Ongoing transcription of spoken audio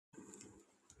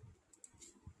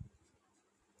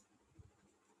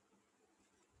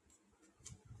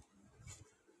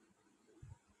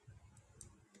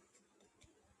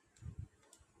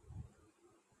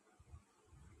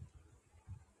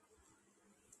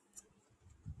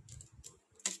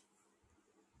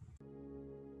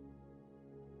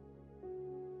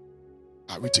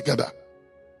Are we together?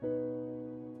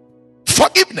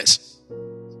 Forgiveness.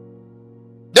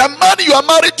 The man you are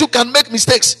married to can make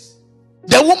mistakes.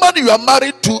 The woman you are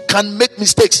married to can make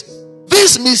mistakes.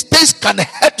 These mistakes can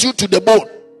hurt you to the bone.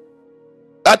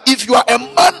 That if you are a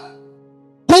man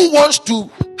who wants to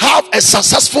have a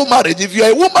successful marriage, if you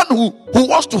are a woman who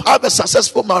wants to have a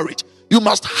successful marriage, you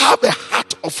must have a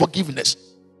heart of forgiveness.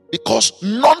 Because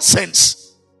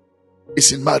nonsense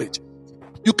is in marriage.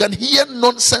 You can hear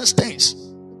nonsense things.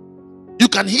 You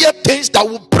can hear things that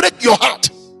will break your heart.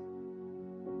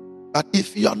 But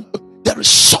if you are, there is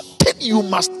something you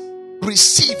must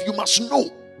receive, you must know.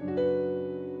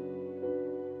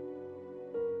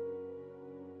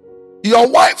 Your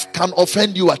wife can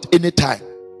offend you at any time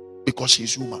because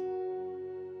she's human.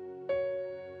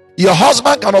 Your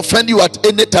husband can offend you at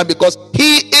any time because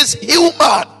he is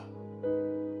human.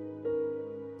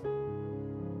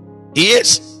 He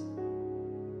is.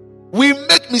 We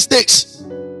make mistakes.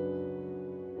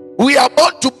 We are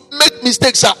born to make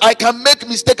mistakes. I can make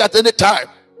mistake at any time.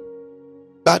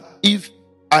 But if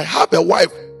I have a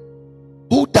wife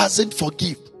who doesn't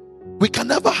forgive, we can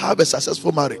never have a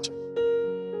successful marriage.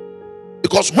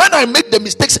 Because when I make the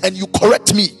mistakes and you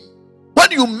correct me,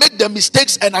 when you make the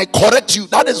mistakes and I correct you,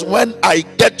 that is when I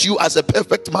get you as a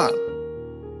perfect man.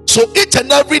 So each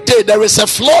and every day there is a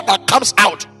flaw that comes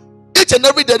out. Each and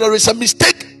every day there is a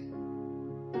mistake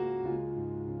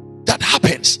that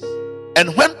happens.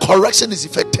 And when correction is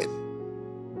effected,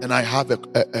 then I have a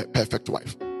perfect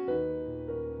wife.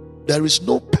 There is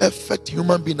no perfect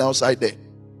human being outside there.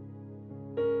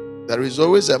 There is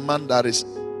always a man that is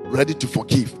ready to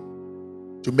forgive,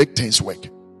 to make things work.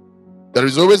 There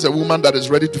is always a woman that is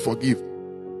ready to forgive.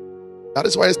 That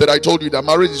is why I told you that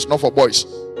marriage is not for boys.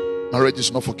 Marriage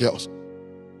is not for girls.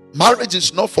 Marriage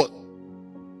is not for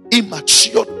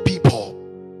immature people.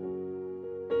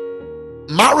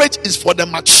 Marriage is for the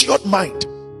matured mind.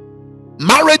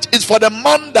 Marriage is for the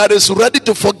man that is ready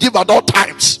to forgive at all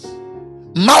times.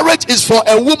 Marriage is for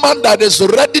a woman that is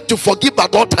ready to forgive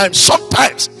at all times.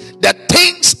 Sometimes the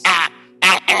things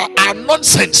are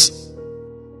nonsense,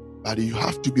 but you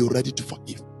have to be ready to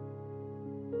forgive.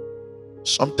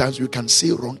 Sometimes you can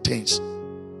say wrong things.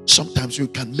 Sometimes you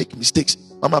can make mistakes.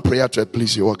 Mama, prayer thread,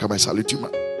 please. You're welcome. I salute you,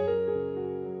 man.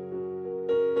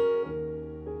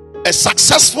 A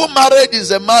successful marriage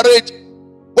is a marriage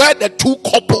where the two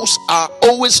couples are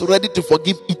always ready to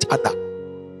forgive each other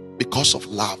because of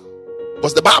love.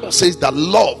 Because the Bible says that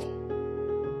love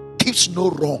keeps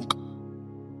no wrong.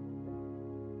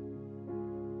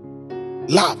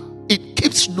 Love, it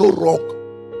keeps no wrong.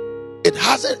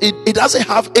 It doesn't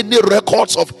have any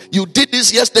records of you did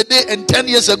this yesterday and 10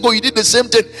 years ago you did the same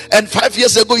thing, and 5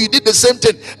 years ago you did the same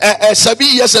thing, 7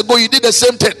 years ago you did the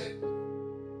same thing.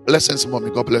 Blessings,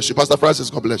 mommy. God bless you. Pastor Francis,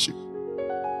 God bless you.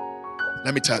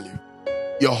 Let me tell you,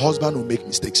 your husband will make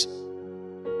mistakes.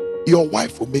 Your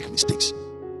wife will make mistakes.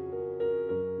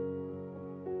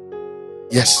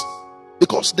 Yes,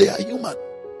 because they are human.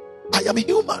 I am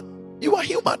human. You are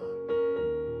human.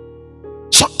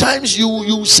 Sometimes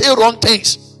you say wrong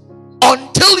things.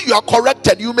 Until you are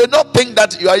corrected, you may not think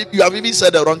that you have even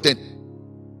said the wrong thing.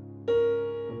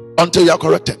 Until you are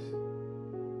corrected.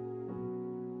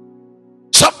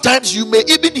 Sometimes you may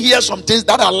even hear some things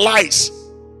that are lies.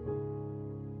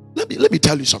 Let me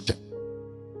tell you something.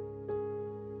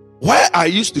 Where I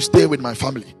used to stay with my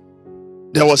family,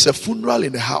 there was a funeral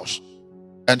in the house.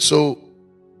 And so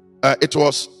it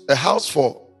was a house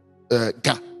for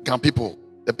Ga people.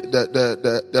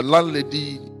 The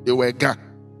landlady, they were Ga.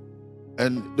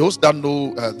 And those that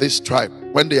know this tribe,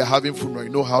 when they are having funeral, you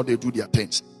know how they do their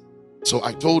things. So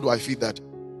I told Wifey that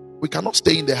we cannot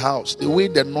stay in the house. The way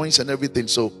the noise and everything.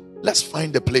 So let's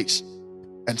find a place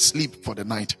and sleep for the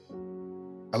night.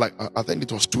 I think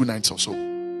it was 2 nights or so.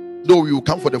 Though we will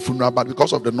come for the funeral, but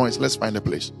because of the noise, let's find a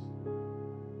place.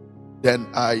 Then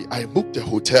I booked a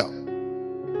hotel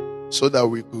so that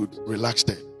we could relax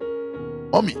there.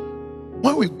 Mommy,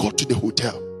 when we got to the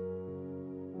hotel,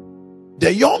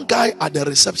 the young guy at the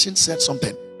reception said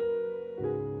something.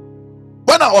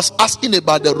 When I was asking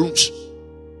about the rooms,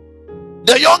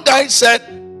 the young guy said,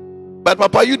 "But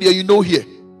Papa, you there, you know here.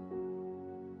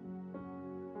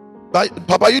 But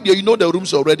Papa, you there, you know the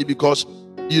rooms already because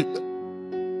you."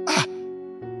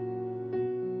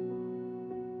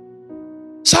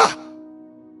 Sir,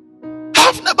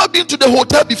 I've never been to the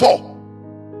hotel before.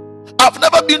 I've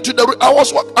never been to the room. I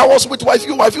was with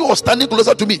Wifey. Wifey was standing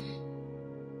closer to me.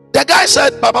 The guy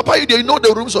said, "But Papa, you there, you know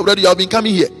the rooms already. You have been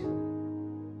coming here."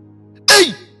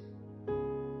 Hey!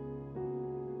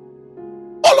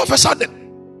 All of a sudden,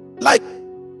 like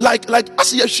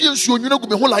as you know,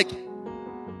 like.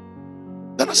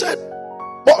 Then I said,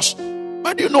 Boss,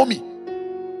 why do you know me?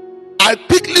 I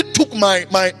quickly took my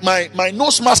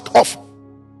nose mask off.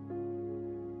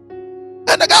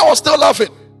 And the guy was still laughing.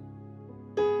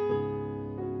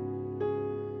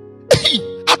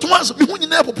 At once,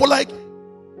 like,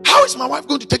 how is my wife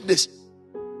going to take this?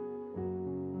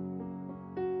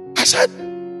 I said,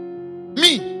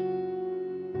 me.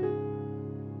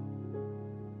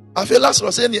 I feel last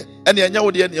was saying, and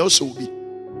the also will be.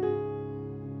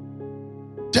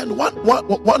 Then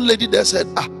one lady there said,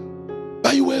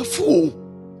 but you were a fool.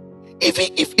 Even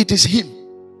if it is him,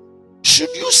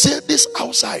 should you say this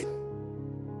outside?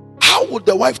 How would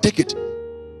the wife take it?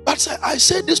 But I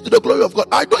say this to the glory of God.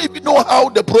 I don't even know how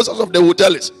the process of the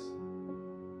hotel is.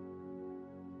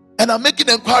 And I'm making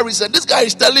inquiries, and this guy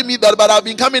is telling me that, but I've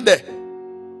been coming there.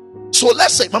 So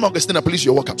let's say, Mama Christina, please,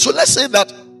 you're welcome. So let's say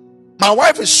that my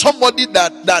wife is somebody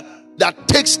that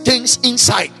takes things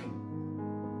inside.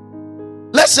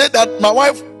 Let's say that my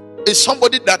wife is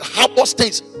somebody that harbors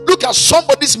things. Look at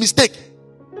somebody's mistake.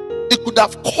 It could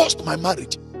have cost my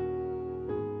marriage.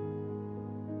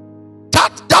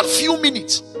 That few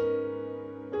minutes,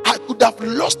 I could have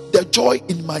lost the joy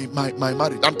in my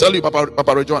marriage. I'm telling you, Papa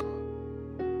Rejuan.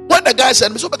 When the guy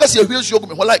said, "So because you're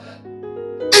we're like,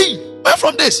 hey, where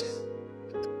from this?"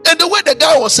 And the way the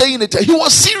guy was saying it, he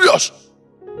was serious.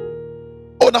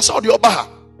 Oh, that's how the Obaha.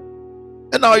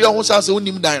 And now your house has a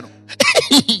name dying.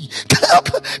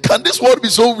 Can this world be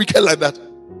so wicked like that?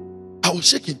 I was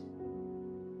shaking.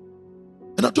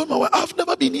 And I told my wife, I've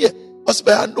never been here. I said,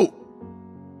 I know.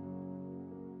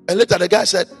 And later the guy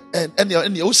said, and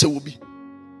you also will be.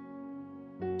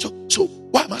 So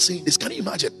why am I saying this? Can you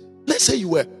imagine? Let's say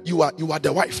you are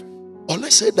the wife, or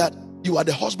let's say that you are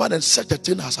the husband and such a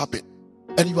thing has happened,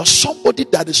 and you are somebody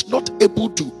that is not able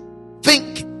to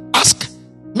think, ask,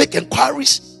 make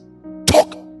inquiries,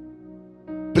 talk.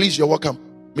 Please, you're welcome,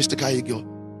 Mr. Kayegil.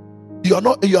 You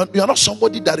are not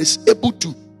somebody that is able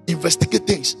to investigate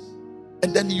things,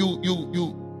 and then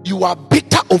you are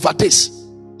bitter over this.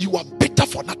 You are bitter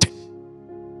for nothing.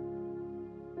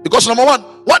 Because number one,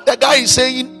 what the guy is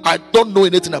saying, I don't know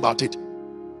anything about it.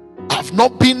 I have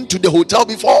not been to the hotel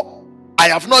before. I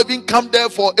have not even come there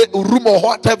for a room or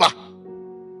whatever.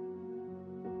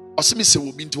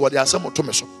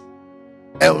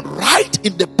 And right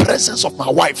in the presence of my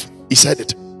wife, he said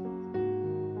it.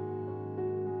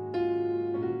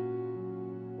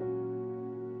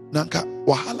 Nanka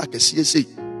wahala kesiye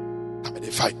I'm in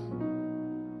a fight.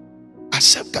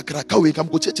 Asem kakraka we come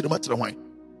go church the matter wine.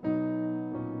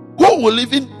 Who will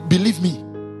even believe me?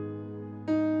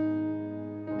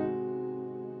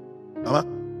 Mama,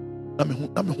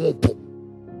 I'm home.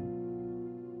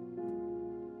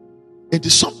 It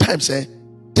is sometimes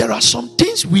there are some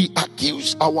things we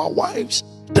accuse our wives.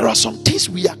 There are some things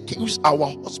we accuse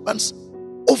our husbands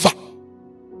over,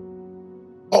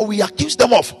 or we accuse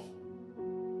them of.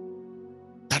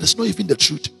 That is not even the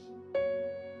truth.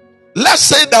 Let's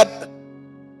say that,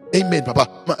 amen,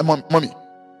 Papa, Mommy.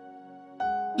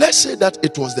 Let's say that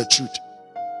it was the truth.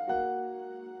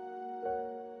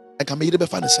 And can make it be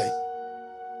fun to say,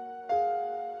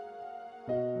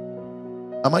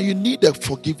 Mama, you need a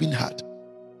forgiving heart.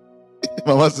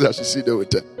 Mama says I should see the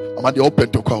with her. Mama, the open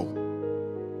to call.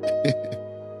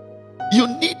 You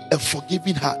need a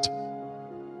forgiving heart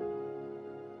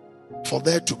for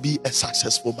there to be a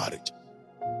successful marriage.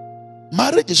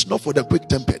 Marriage is not for the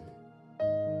quick-tempered.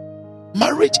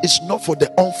 Marriage is not for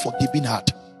the unforgiving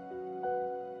heart.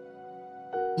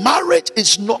 Marriage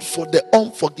is not for the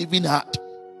unforgiving heart.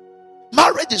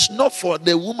 Marriage is not for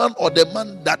the woman or the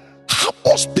man that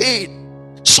harbors pain.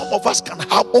 Some of us can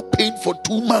harbor pain for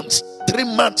 2 months, 3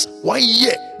 months, 1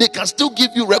 year. They can still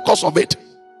give you records of it.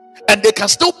 And they can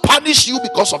still punish you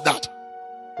because of that.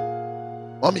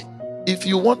 Mommy, if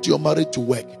you want your marriage to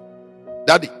work,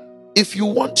 Daddy, if you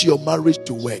want your marriage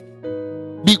to work,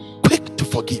 be quick to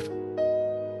forgive.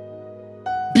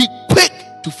 Be quick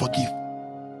to forgive.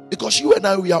 Because you and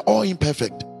I, we are all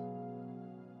imperfect.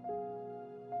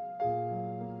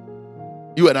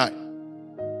 You and I.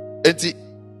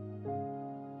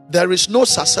 There is no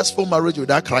successful marriage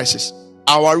without crisis.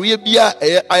 Our Arabia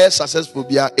is successful.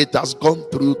 It has gone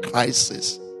through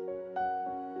crisis.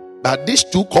 But these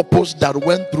two couples that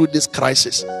went through this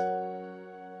crisis,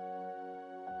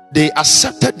 they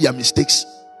accepted their mistakes,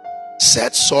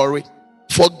 said sorry,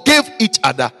 forgave each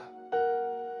other,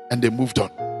 and they moved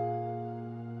on.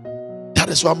 That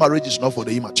is why marriage is not for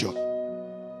the immature.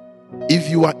 If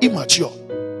you are immature,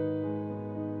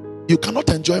 you cannot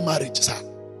enjoy marriage, sir.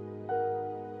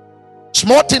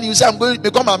 Small thing you say, I'm going to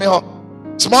become a mame.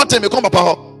 Small thing become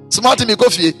papa. Small thing become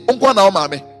fie. Unko na o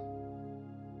mame.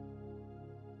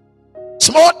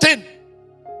 Small thing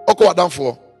Oko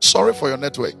Adamfo, sorry for your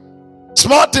network.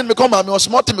 Small thing me come or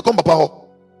small thing me come papa.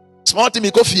 Small thing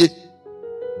me go fie.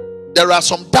 There are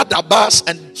some dada bars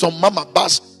and some mama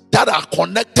bars that are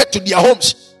connected to their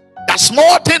homes. That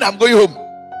small thing, I'm going home.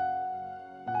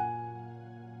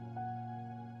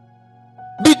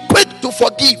 Be quick to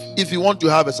forgive if you want to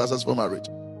have a successful marriage.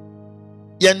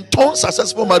 Yenton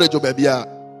successful marriage, baby.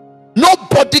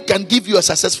 Nobody can give you a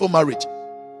successful marriage.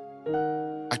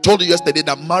 I told you yesterday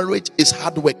that marriage is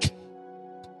hard work.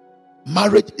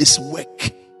 Marriage is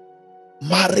work.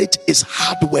 Marriage is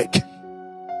hard work.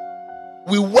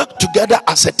 We work together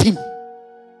as a team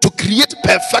to create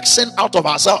perfection out of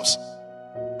ourselves.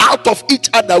 Out of each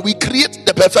other, we create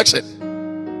the perfection.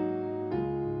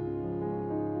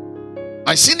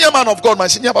 My senior man of God, my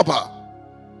senior papa,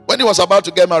 when he was about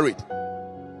to get married,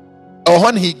 or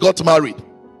when he got married,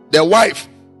 the wife,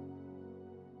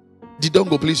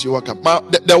 Didongo, please, you're welcome.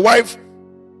 The wife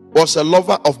was a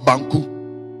lover of Banku.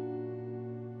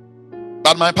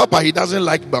 But my papa, he doesn't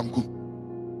like Banku.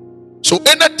 So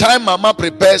anytime mama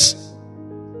prepares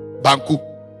Banku,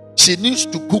 she needs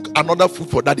to cook another food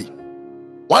for daddy.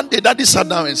 One day daddy sat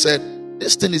down and said,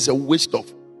 this thing is a waste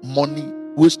of money,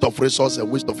 waste of resources,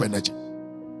 and waste of energy.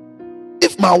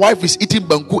 If my wife is eating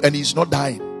Banku and he's not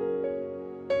dying,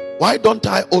 why don't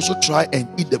I also try and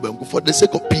eat the Banku for the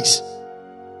sake of peace?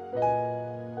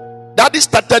 Daddy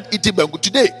started eating Banku.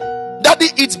 Today, daddy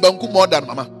eats Banku more than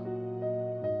mama.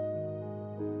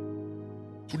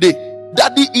 Today,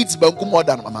 daddy eats Banku more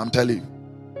than mama, I'm telling you.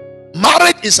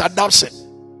 Marriage is adoption.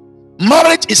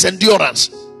 Marriage is endurance.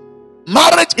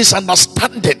 Marriage is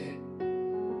understanding.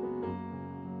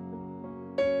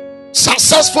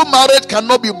 Successful marriage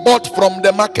cannot be bought from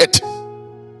the market.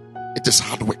 It is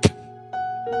hard work.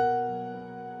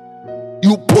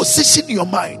 You position your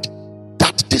mind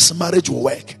that this marriage will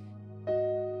work.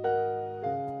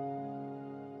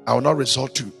 I will not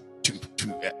resort to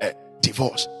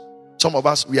divorce. Some of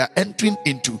us, we are entering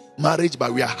into marriage,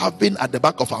 but we are having at the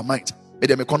back of our mind,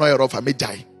 the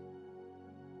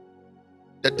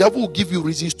devil will give you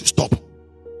reasons to stop.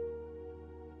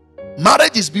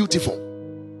 Marriage is beautiful.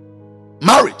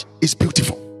 Marriage is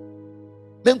beautiful.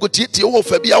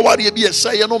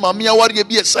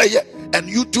 And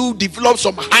you two develop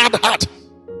some hard heart.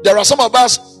 There are some of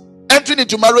us entering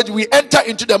into marriage, we enter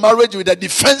into the marriage with a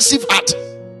defensive heart.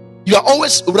 You are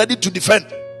always ready to defend.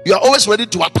 You are always ready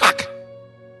to attack.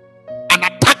 An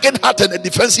attacking heart and a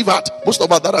defensive heart. Most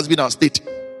of us, that has been our state.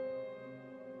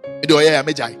 You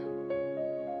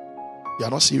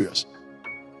are not serious.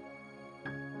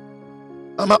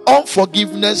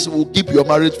 Unforgiveness will keep your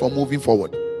marriage from moving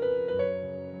forward.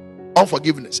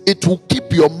 Unforgiveness, it will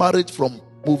keep your marriage from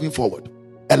moving forward.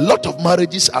 A lot of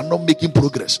marriages are not making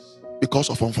progress because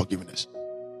of unforgiveness.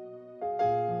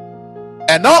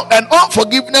 And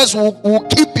unforgiveness will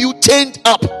keep you chained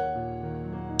up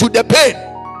to the pain.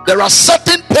 There are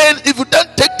certain pain, if you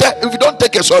don't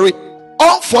take it,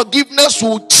 unforgiveness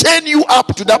will chain you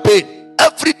up to that pain.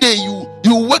 Every day you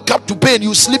wake up to pain,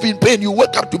 you sleep in pain, you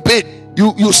wake up to pain,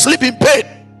 you sleep in pain.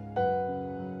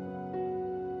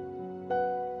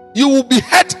 You will be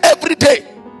hurt every day.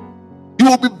 You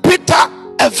will be bitter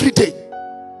every day.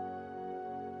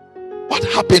 What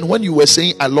happened when you were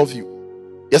saying I love you?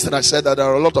 Yesterday I said that there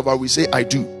are a lot of us, we say I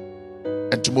do,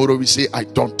 and tomorrow we say I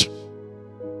don't.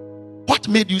 What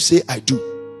made you say I do?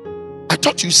 I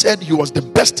thought you said he was the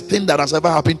best thing that has ever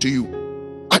happened to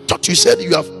you. I thought you said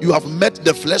you have met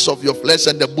the flesh of your flesh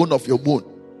and the bone of your bone.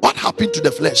 What happened to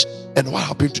the flesh and what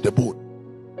happened to the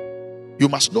bone? You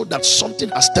must know that something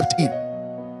has stepped in.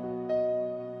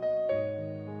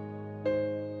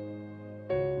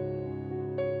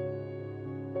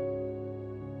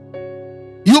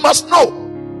 You must know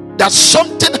that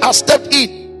something has stepped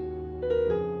in.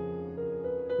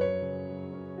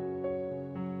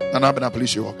 And I'm gonna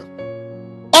please you, welcome.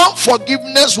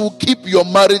 Unforgiveness will keep your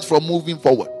marriage from moving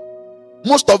forward.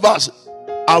 Most of us,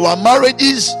 our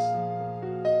marriages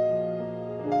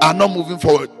are not moving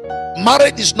forward.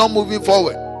 Marriage is not moving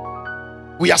forward.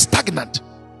 We are stagnant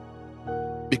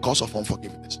because of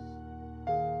unforgiveness.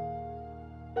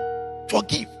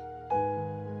 Forgive.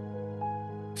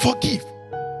 Forgive.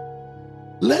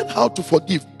 Learn how to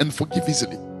forgive and forgive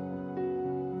easily.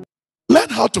 Learn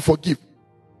how to forgive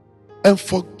and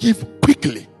forgive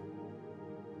quickly.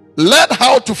 Learn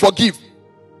how to forgive.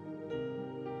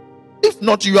 If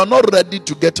not, you are not ready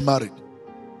to get married.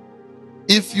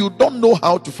 If you don't know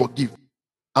how to forgive,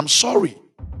 I'm sorry,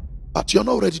 but you're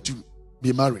not ready to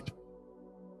be married.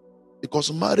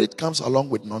 Because marriage comes along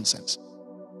with nonsense.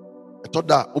 I thought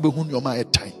that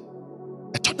time.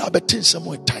 I thought that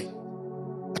time.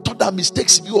 I thought other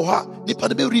mistakes you have.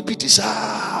 Repeat this.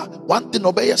 One thing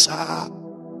obey yes.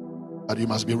 But you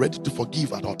must be ready to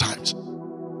forgive at all times.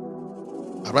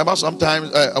 I remember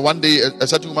sometimes one day a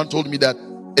certain woman told me that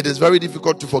it is very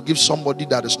difficult to forgive somebody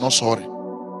that is not sorry.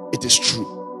 It is true.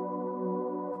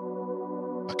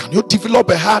 But can you develop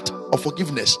a heart of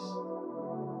forgiveness?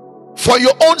 For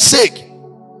your own sake,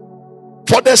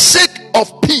 for the sake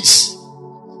of peace,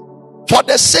 for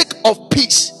the sake of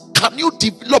peace, can you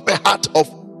develop a heart of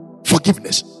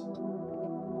forgiveness?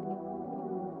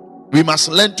 We must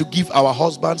learn to give our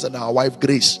husbands and our wife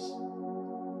grace.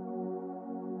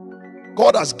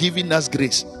 God has given us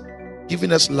grace,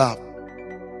 given us love,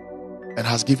 and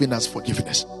has given us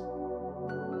forgiveness.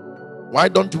 Why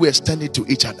don't we extend it to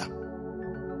each other?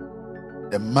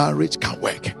 The marriage can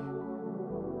work.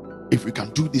 If we can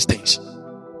do these things,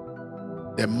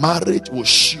 the marriage will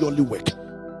surely work.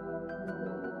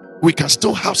 We can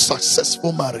still have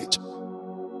successful marriage.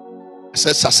 I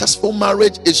said successful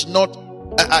marriage is not,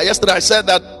 yesterday I said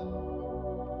that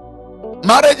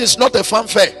marriage is not a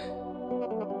fanfare.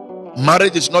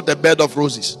 Marriage is not a bed of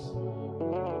roses.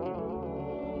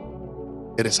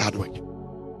 It is hard work.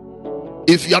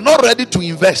 If you are not ready to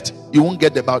invest, you won't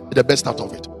get the best out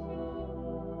of it.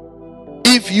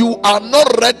 If you are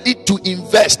not ready to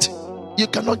invest, you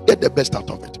cannot get the best out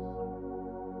of it.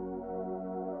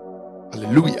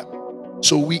 Hallelujah.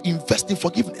 So we invest in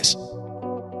forgiveness.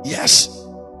 Yes,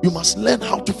 you must learn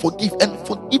how to forgive and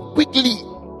forgive quickly.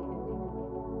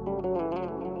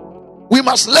 We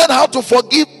must learn how to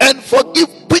forgive and forgive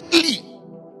quickly.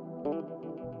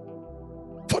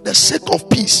 For the sake of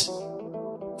peace.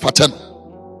 For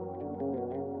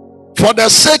the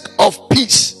sake of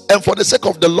peace and for the sake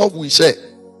of the love we share,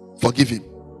 forgive him.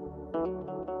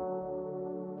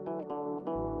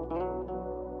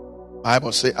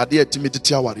 Bible say, "Adia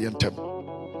timidity awari entem."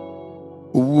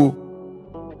 Uwu,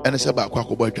 ene se ba kwa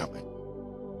kobo adwaman.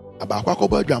 Aba kwa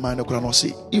kobo adwaman ne kura no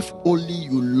say, if only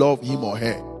you love him or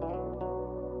her.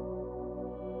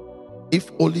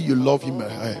 If only you love him or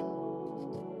her.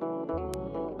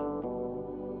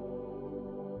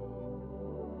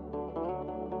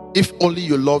 If only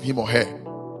you love him or her.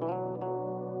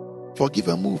 Forgive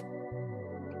and move.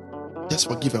 Just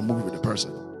forgive and move with the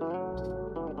person.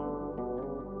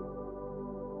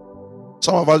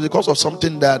 Some of us, because of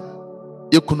something that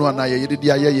you couldn't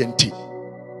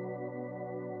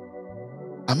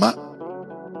Ama,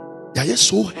 you are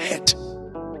so hurt.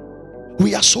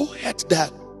 We are so hurt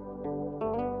that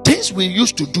things we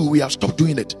used to do, we have stopped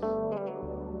doing it.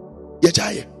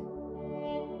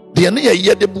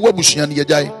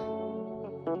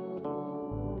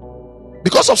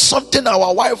 Because of something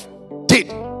our wife did,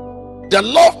 the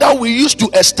love that we used to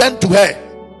extend to her,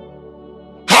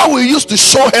 how we used to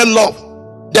show her love,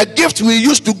 the gift we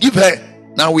used to give her,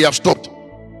 now we have stopped.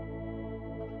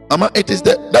 Mama, it is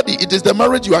the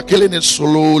marriage you are killing it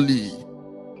slowly.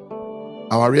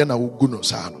 Our real uguno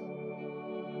sano.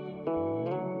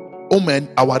 Omen,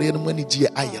 our real money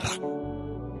ayra.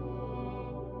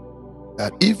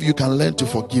 That if you can learn to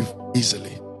forgive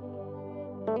easily,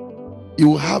 you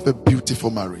will have a beautiful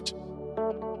marriage.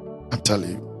 I'm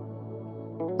telling you,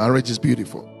 marriage is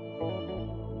beautiful.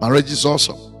 Marriage is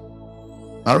awesome.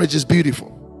 Marriage is beautiful.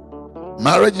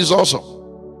 Marriage is awesome.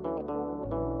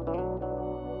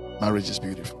 Marriage is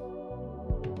beautiful.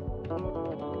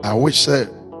 I wish say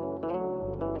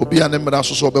obi anemra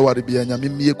so be ware bia nyame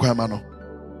mie kwama no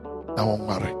na won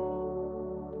ware.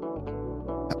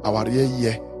 Aware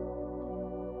ye.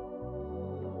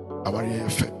 Aware ye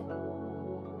fe.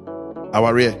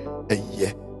 Aware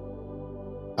ye.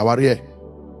 Aware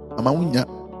ama wunya.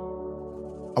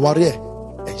 Aware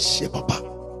she papa.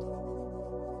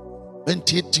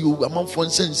 Entieti o amanfo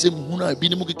nsensem huna bi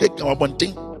ni mu keke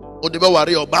wabonten. O de be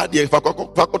ware o ba de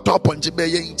fakoko point be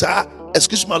ye nta.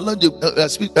 Excuse my language.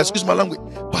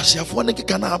 Pasiafo ne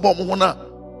keka na aba omo ho na.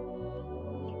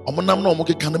 Omo nam na omo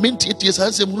keka na mentieti sa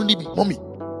nsem hunu ni bi mommy.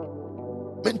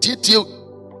 Mentieti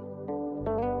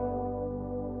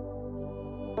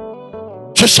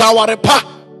Shaware pa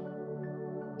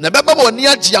na beba bo ni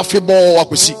agi afebo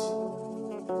akosi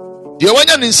de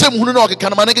wanya ne nsem hunu na okeka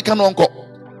na ma ne keka no nko.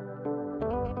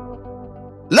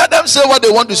 Let them say what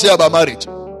they want to say about marriage,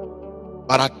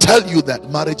 but I tell you that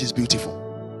marriage is beautiful.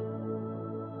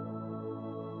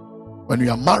 When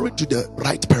you are married to the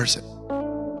right person,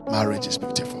 marriage is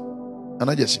beautiful. And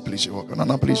I just please you walk. And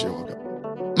I please you walk.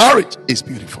 Marriage is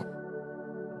beautiful.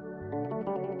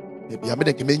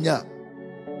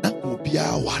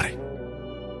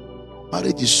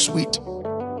 Marriage is sweet.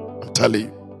 I'm telling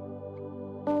you.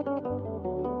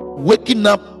 Waking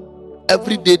up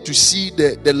every day to see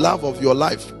the love of your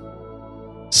life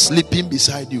sleeping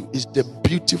beside you is the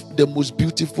most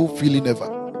beautiful feeling ever.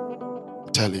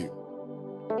 I'm telling you.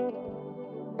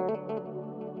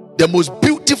 The most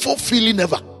beautiful feeling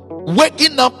ever.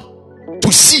 Waking up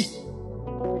to see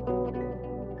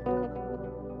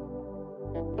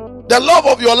the love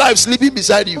of your life sleeping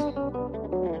beside you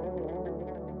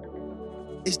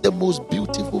is the most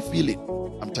beautiful feeling.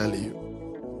 I'm telling you.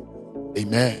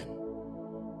 Amen.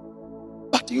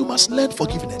 But you must learn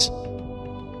forgiveness.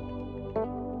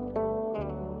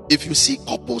 If you see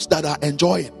couples that are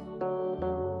enjoying,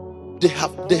 they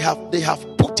have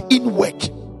put in work.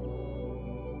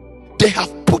 They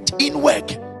have put in work.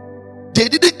 They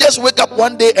didn't just wake up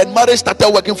one day and marriage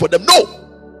started working for them. No.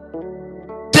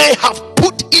 They have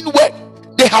put in work.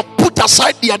 They have put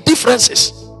aside their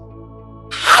differences.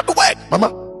 Hard work,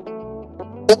 mama.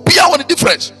 Obia one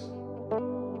difference.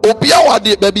 Obia wa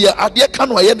de baby adie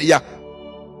kanu aye ya.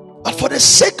 But for the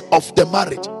sake of the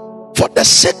marriage, for the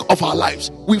sake of our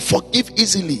lives, we forgive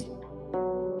easily.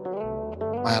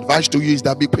 My advice to you is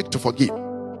that be quick to forgive.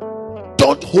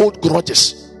 Don't hold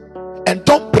grudges and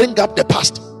don't bring up the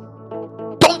past.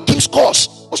 Don't keep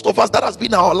scores. Most of us, that has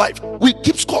been our life. We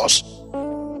keep scores.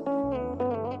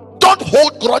 Don't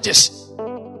hold grudges.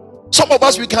 Some of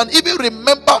us, we can even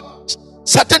remember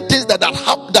certain things that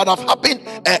have happened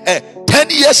 10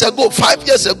 years ago, 5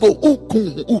 years ago.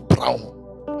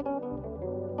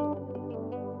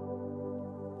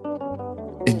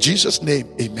 In Jesus' name,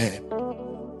 amen.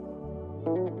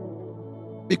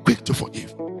 Be quick to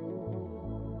forgive.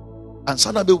 And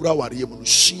sana be ura wari yemu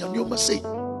shia ni oma say.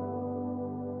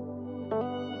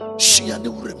 Shia ni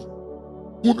urem.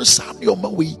 Unu sa ni oma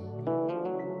we.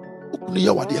 Ukuni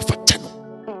ya wadi efateno.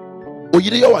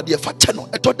 Oyire ya wadi efateno.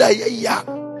 Etoda ye ya.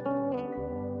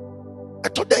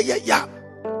 Etoda ye ya.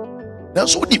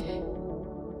 Nanso udim.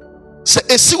 Se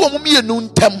esi wo mumi enu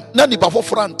ntem na nipa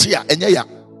foforo ante a enye ya.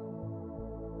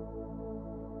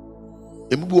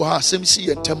 Emubu ha same see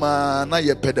ntema na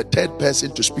ye pe the third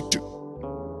person to speak to.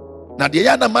 Na de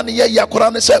ya na man ye ya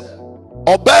kora ne se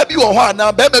oba bi wo ha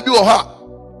na ba ma bi wo ha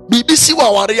BBC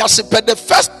wa ware ya se pe the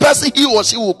first person he or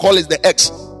she will call is the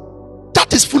ex.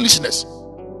 That is foolishness.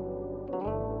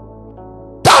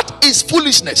 That is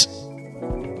foolishness.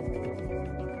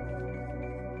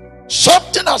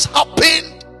 Something has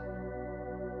happened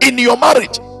in your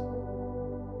marriage,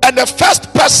 and the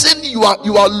first person you are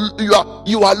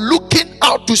looking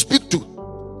out to speak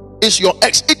to is your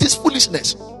ex. It is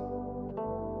foolishness.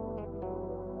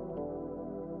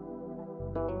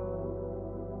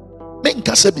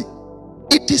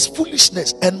 It is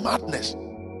foolishness and madness.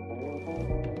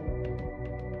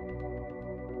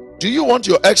 Do you want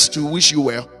your ex to wish you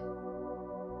well?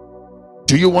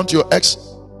 Do you want your ex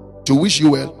to wish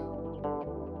you well?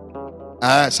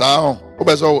 So who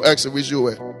does your ex wish you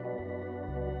well?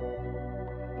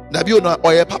 Nabiona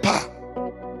oye papa.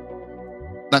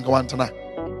 Nankawantana.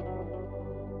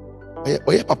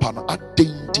 Oye papa no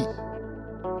adenti.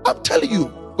 I'm telling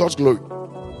you, God's glory.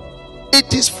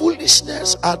 It is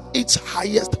foolishness at its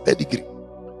highest pedigree.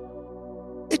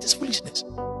 It is foolishness.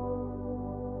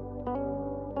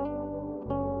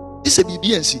 This is a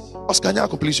BBNC. Oscar, you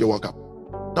complete your workup.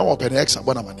 Now open X and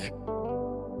Bonamania.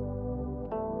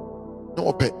 No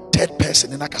open third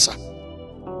person in Akasa.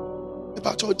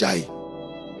 About your jai.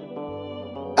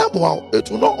 Wow, it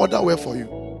will not order well for you.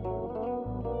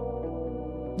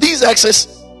 These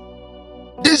exes,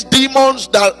 these demons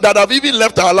that have even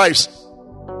left our lives.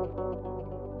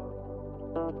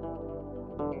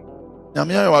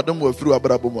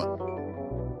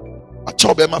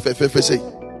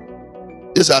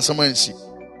 This is someone in see.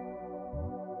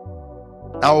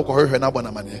 Now I'll call her na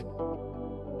bona mane.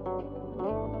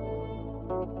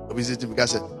 Visit him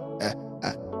because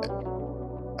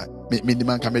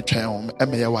minimum can be trained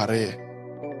and me aware.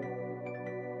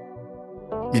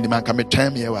 Minimum can be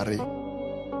trained me aware.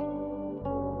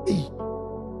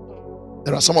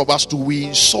 There are some of us too, we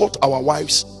insult our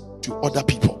wives to other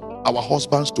people, our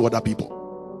husbands to other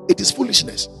people. It is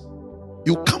foolishness.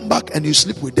 You come back and you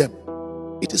sleep with them.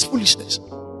 It is foolishness.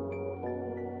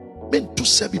 Men to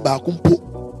sebi ba kumpo.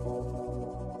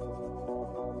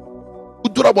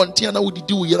 Udura bontia na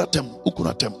udidi u yeratem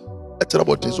ukunatem. Etera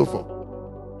bontia so for.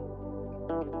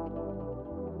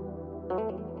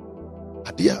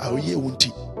 Adia awie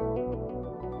wunti.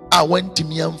 Awenti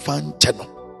miam fan cheno.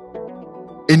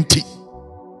 Enti.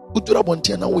 Udura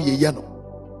bontia na uye yano.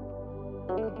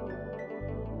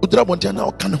 Udura bontia na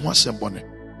okane ho asembone.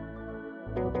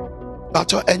 But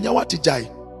enya wati jai.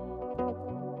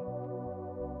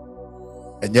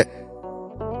 And yet,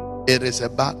 it is a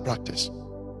bad practice.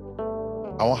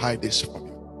 I won't hide this from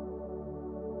you.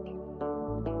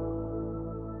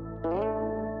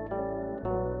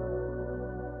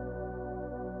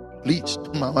 Please,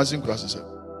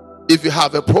 if you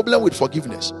have a problem with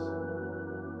forgiveness,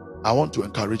 I want to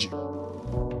encourage you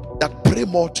that pray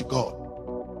more to God.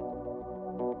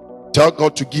 Tell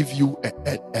God to give you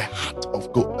a heart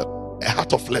of gold, a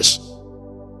heart of flesh.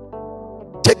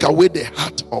 Take away the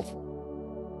heart of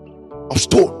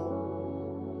stone.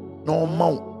 No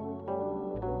more.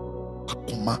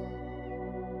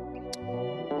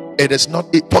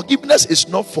 Forgiveness is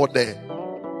not for the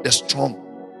strong.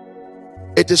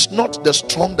 It is not the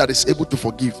strong that is able to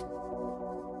forgive.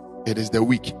 It is the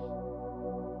weak.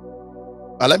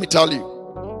 But let me tell you,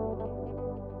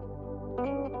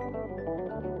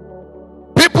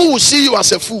 people will see you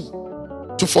as a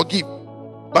fool to forgive,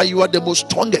 but you are the most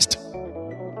strongest.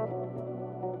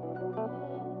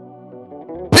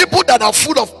 People that are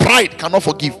full of pride cannot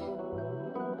forgive.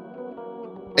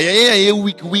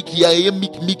 Weak, we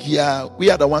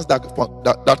are the ones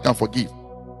that can forgive.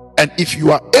 And if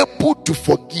you are able to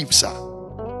forgive, sir,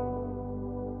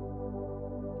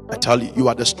 I tell you, you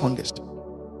are the strongest.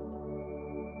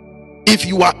 If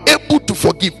you are able to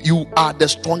forgive, you are the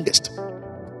strongest.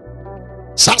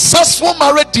 Successful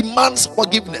marriage demands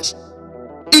forgiveness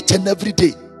each and every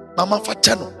day. Mama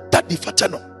Fachano, Daddy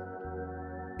Fachano.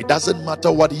 It doesn't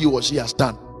matter what he or she has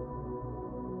done.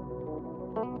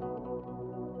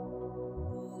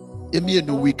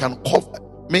 We can cover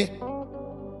me.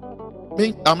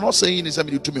 I'm not saying it's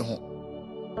somebody to me home,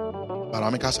 but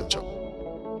I'm a cousin.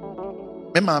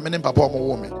 Me mama and papa mo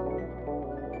woman.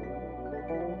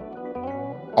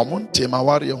 Omonte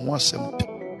mawari ho asem.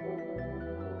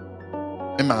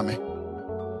 Me mama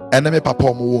and me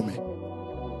papa mo woman.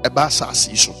 Eba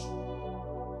asasi so.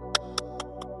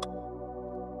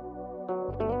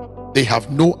 They have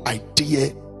no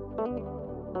idea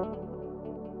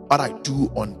what I do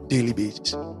on a daily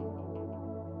basis.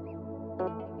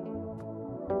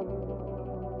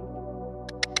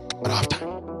 But after,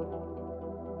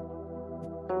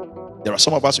 there are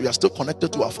some of us, we are still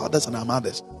connected to our fathers and our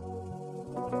mothers.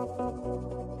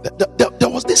 There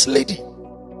was this lady.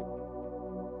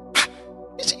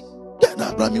 You see,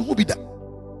 who be that?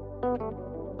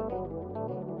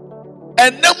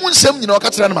 And Namun Sem, you know,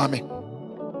 Katran Mame.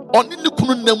 On in the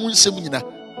Kunun Namun Sem, you know.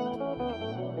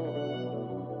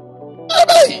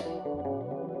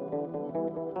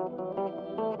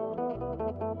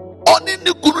 On in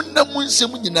the Kunun Namun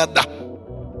Sem, you know,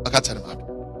 Katran Mame.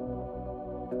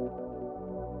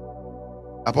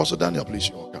 Apostle Daniel, please,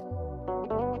 you walk up.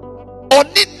 On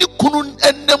in the Kunun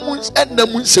and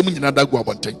Namun Sem, you know, that go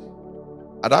about thing.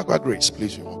 Adakwa Grace,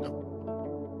 please, you walk up.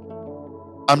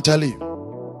 I'm telling you.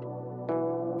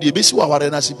 I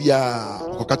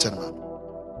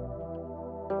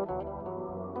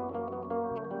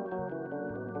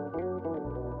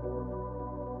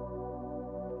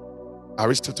Are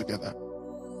we still together?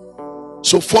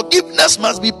 So forgiveness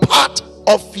must be part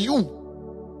of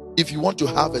you if you want to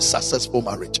have a successful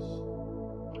marriage.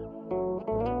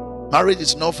 Marriage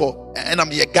is not for and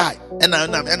I'm a guy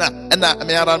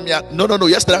no.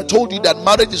 Yesterday I told you that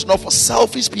marriage is not for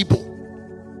selfish people.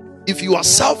 If you are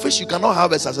selfish, you cannot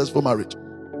have a successful marriage.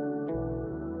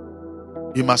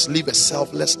 You must live a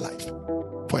selfless life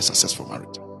for a successful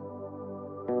marriage.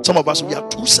 Some of us, we are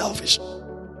too selfish.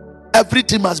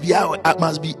 Everything must be ours.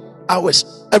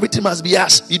 Everything must be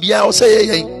us. You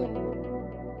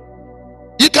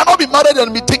cannot be married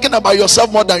and be thinking about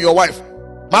yourself more than your wife.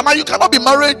 Mama, you cannot be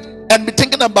married and be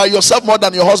thinking about yourself more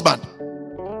than your husband.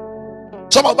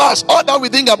 Some of us, all that we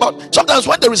think about, sometimes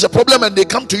when there is a problem and they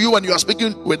come to you and you are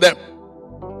speaking with them,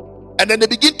 and then they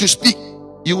begin to speak,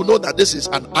 you will know that this is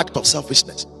an act of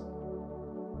selfishness.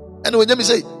 And when you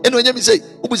say,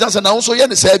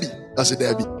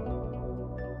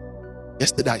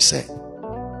 yesterday I said,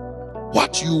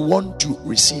 what you want to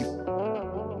receive,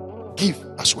 give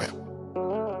as well.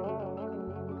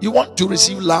 You want to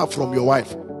receive love from your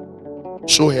wife,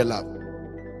 show her love.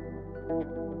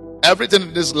 Everything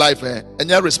in this life, and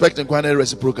you're respecting quite a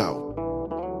reciprocal.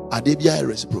 Adebia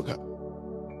reciprocal.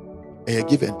 A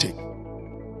give and take.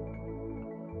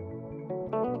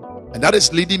 And that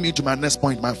is leading me to my next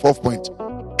point, my fourth point.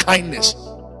 Kindness.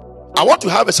 I want to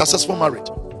have a successful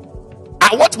marriage.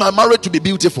 I want my marriage to be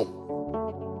beautiful.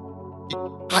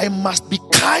 I must be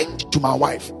kind to my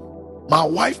wife. My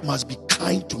wife must be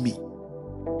kind to me.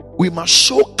 We must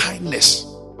show kindness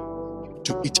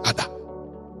to each other.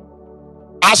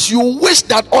 As you wish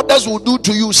that others will do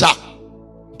to you, sir,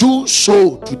 do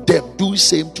so to them. Do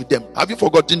same to them. Have you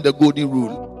forgotten the golden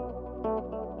rule?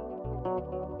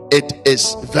 It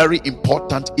is very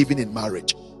important even in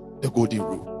marriage. The golden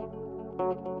rule.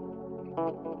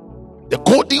 The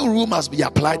golden rule must be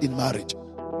applied in marriage.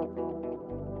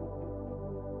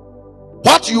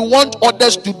 What What you want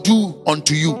others to do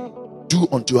unto you, do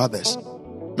unto others.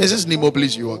 Mrs. Nemo,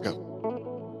 please, you welcome.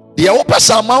 The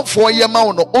Opa for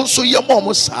Yamano also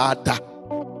Yamomo Sada.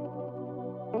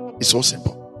 It's so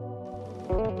simple.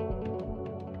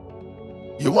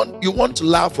 You want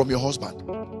love from your husband.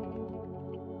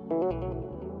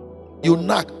 You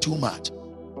nag too much.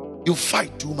 You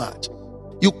fight too much.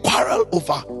 You quarrel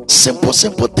over simple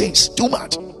things too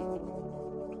much.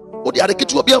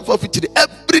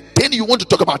 Everything you want to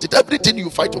talk about it, everything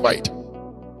you fight over it.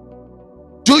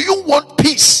 Do you want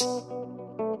peace,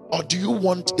 or do you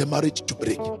want the marriage to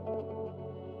break?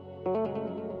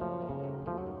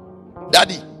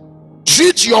 Daddy,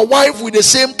 treat your wife with the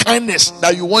same kindness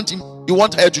that you want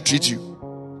her to treat you.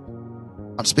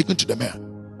 I'm speaking to the man.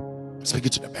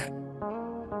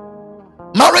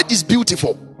 Marriage is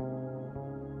beautiful,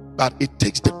 but it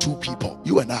takes the two people,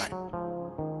 you and I.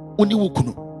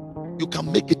 You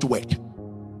can make it work.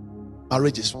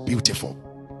 Marriage is beautiful.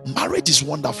 Marriage is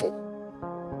wonderful.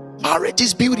 Marriage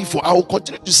is beautiful. I will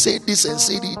continue to say this and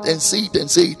say it and say it and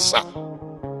say it, sir.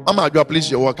 Mama, please,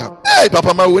 you're welcome. Hey,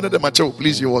 Papa, my winner, the macho,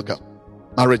 please, you're welcome.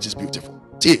 Marriage is beautiful.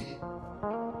 See,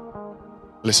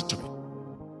 listen to me.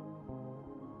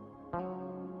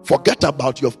 Forget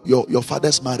about your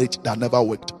father's marriage that never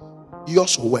worked.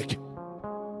 Yours will work.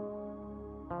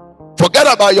 Forget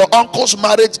about your uncle's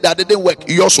marriage that didn't work.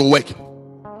 Yours will work.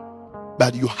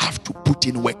 But you have to put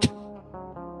in work.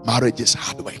 Marriage is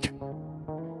hard work.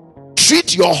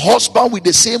 Treat your husband with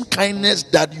the same kindness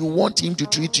that you want him to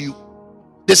treat you.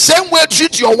 The same way,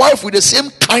 treat your wife with the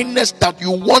same kindness that you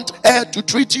want her to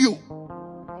treat you.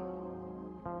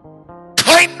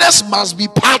 Kindness must be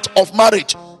part of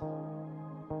marriage.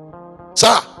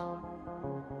 Sir,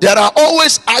 there are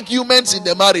always arguments in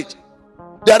the marriage.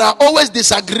 There are always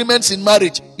disagreements in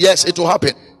marriage. Yes, it will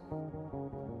happen.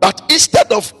 But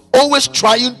instead of always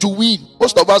trying to win,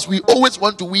 most of us, we always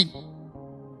want to win.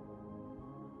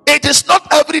 It is not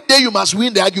every day you must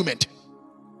win the argument.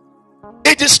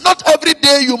 It is not every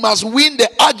day you must win the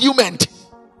argument.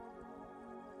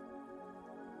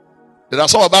 There are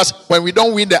some of us, when we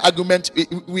don't win the argument,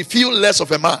 we feel less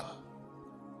of a man.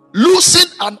 Losing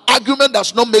an argument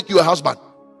does not make you a husband.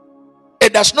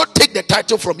 It does not take the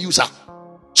title from you, sir.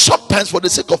 Sometimes, for the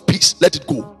sake of peace, let it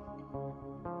go.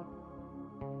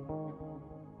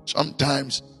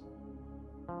 Sometimes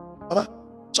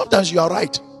you are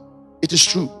right. It is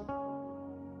true.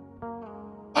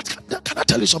 But can I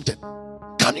tell you something?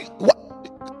 Can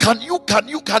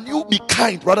you be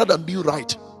kind rather than be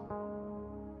right?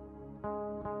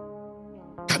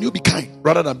 Can you be kind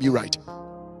rather than be right?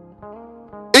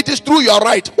 It is true, you are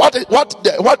right. What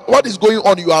is going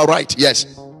on? You are right. Yes,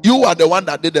 you are the one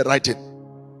that did the right thing.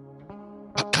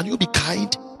 But can you be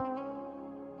kind?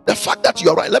 The fact that you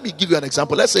are right. Let me give you an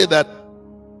example. Let's say that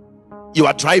you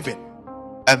are driving,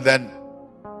 and then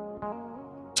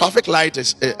traffic light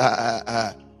is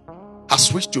has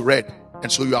switched to red, and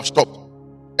so you have stopped,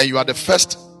 and you are the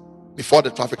first before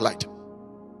the traffic light.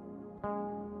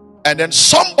 And then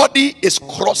somebody is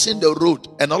crossing the road,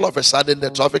 and all of a sudden the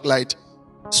traffic light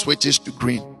switches to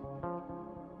green.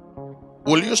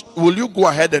 Will you go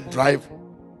ahead and drive,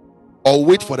 or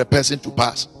wait for the person to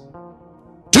pass?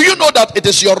 Do you know that it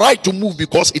is your right to move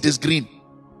because it is green?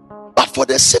 But for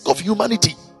the sake of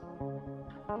humanity,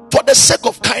 for the sake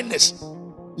of kindness,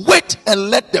 wait and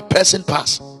let the person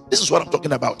pass. This is what I'm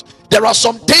talking about. There are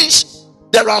some things,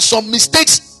 there are some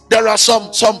mistakes, there are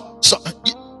some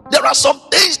there are some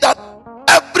things that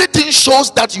everything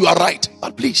shows that you are right.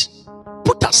 But please,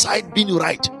 put aside being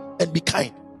right and be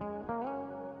kind.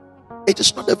 It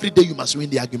is not every day you must win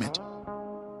the argument.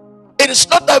 It is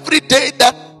not every day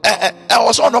that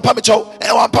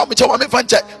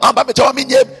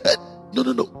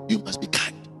no. You must be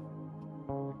kind.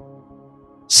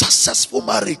 Successful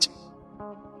marriage,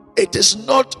 it is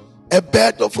not a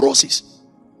bed of roses.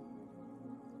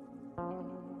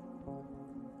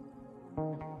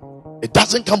 It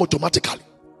doesn't come automatically.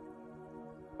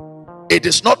 It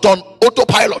is not on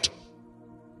autopilot.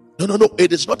 No.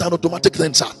 It is not an automatic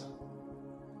thing, sir.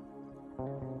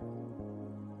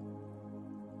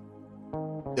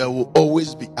 There will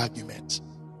always be arguments.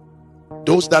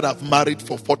 Those that have married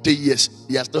for 40 years,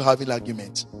 they are still having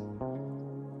arguments.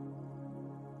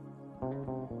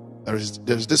 There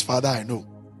is this father I know.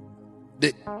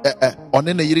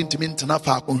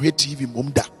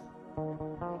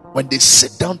 When they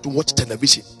sit down to watch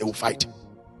television, they will fight.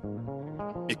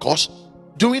 Because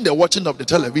during the watching of the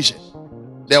television,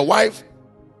 their wife,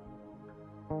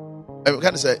 the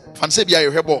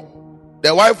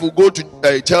wife will go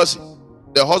to Chelsea,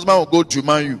 the husband will go to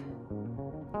Man U.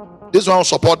 This one will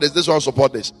support this, this one will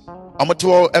support this.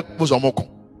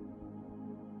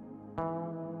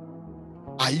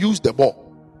 I use the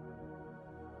ball.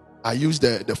 I use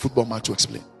the football match to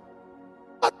explain.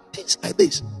 But things like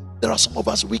this, there are some of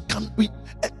us we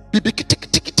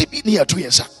near to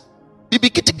answer.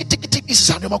 Is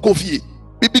an coffee.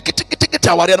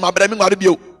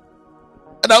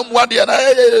 And I'm one day,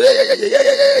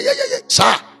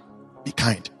 sir, be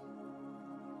kind.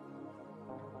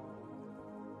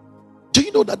 Do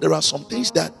you know that there are some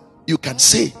things that you can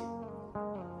say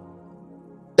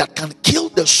that can kill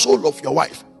the soul of your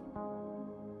wife?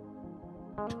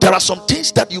 There are some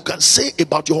things that you can say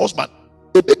about your husband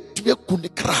for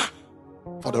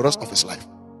the rest of his life.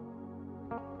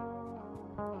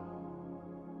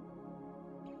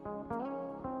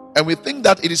 And we think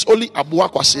that it is only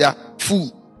Abua Kwasia, fool.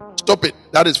 Stop it.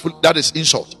 That is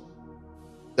insult.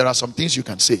 There are some things you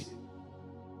can say.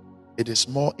 It is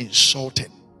more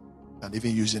insulting than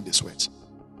even using these words.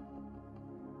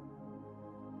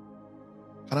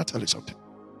 Can I tell you something?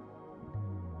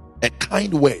 A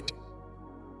kind word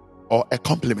or a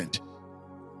compliment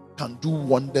can do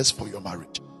wonders for your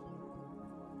marriage.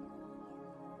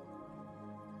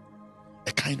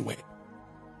 A kind word.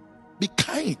 Be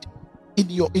kind in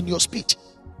your speech.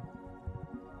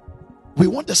 We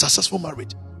want a successful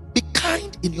marriage. Be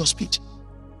kind in your speech.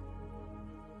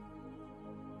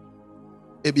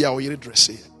 Maybe I will dress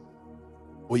here.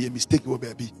 Or you mistake your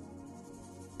baby.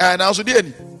 And also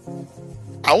the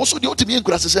to be in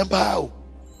class.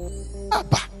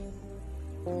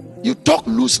 You talk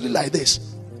loosely like this.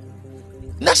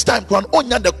 Next time, you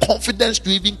only have the confidence to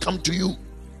even come to you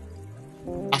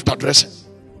after dressing.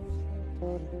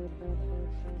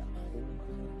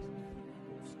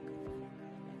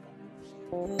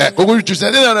 You to say,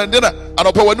 and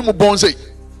upon one more bone say,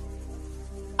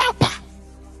 Papa,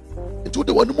 it would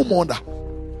the one more wonder.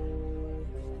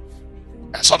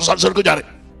 Sorry,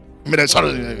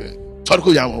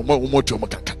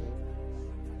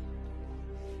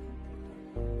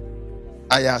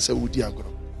 I asked a woody agro,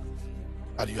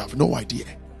 and you have no idea.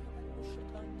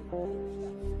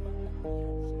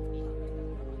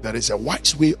 There is a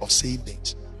wise way of saying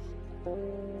things.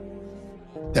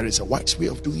 There is a wise way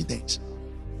of doing things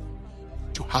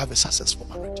to have a successful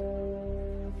marriage.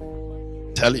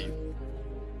 Tell you,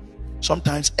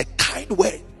 sometimes a kind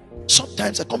word,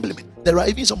 sometimes a compliment. There are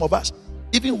even some of us,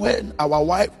 even when our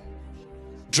wife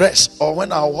dress or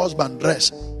when our husband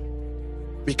dress,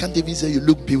 we can't even say you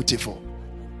look beautiful.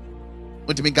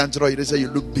 You say you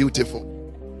look beautiful.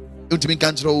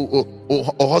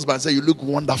 Or husband say you look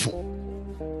wonderful.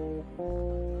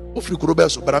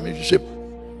 But I mean,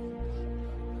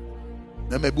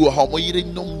 no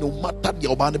matter the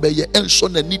urban bay and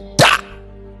son and need that.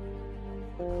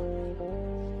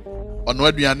 On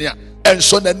what we are near and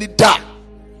son and need that.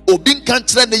 Obin can't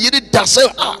train the yet does.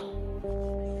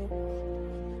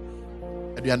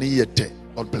 And you are near.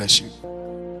 God bless you.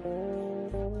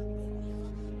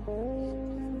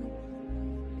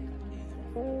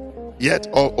 Yet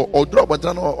or drop or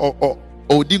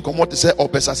didn't come out to say or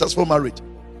a successful marriage.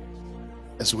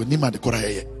 And so we need the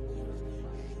Korea.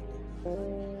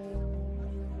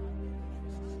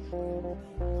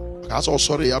 Also,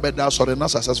 sorry, I bet now sorry, not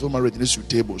successful marriage in these two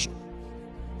tables.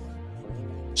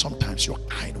 Sometimes your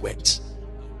kind words.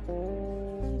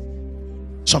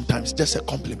 Sometimes just a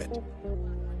compliment.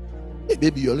 Hey,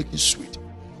 baby, you're looking sweet.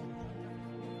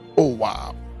 Oh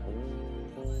wow.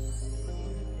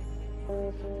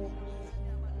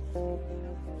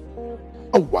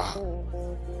 Oh wow.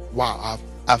 Wow.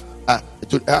 I've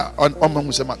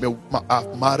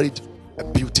married a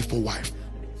beautiful wife.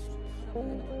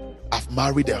 I've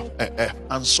married a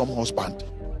handsome husband.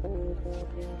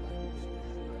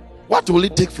 What will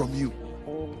it take from you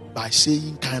by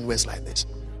saying kind words like this?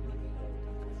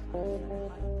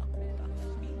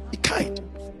 Be kind.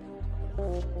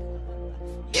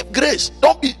 Give grace.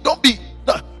 Don't be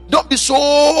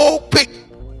so quick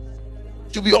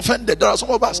to be offended. There are some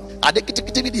of us are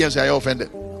offended.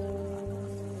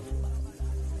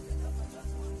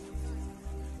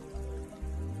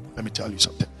 Let me tell you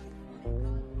something.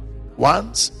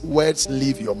 Once words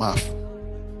leave your mouth,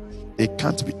 they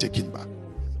can't be taken back.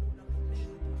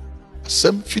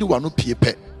 Some feel one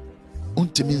pepe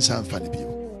untimin san fani bio.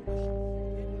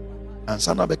 And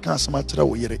some be can some atira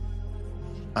wo yere.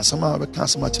 And some be can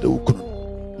some atira wo kunu.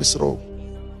 Misro.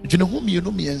 Dwene ho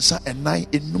mienu miensa enan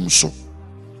enum so.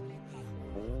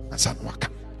 And san waka.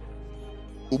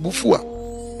 Obufu a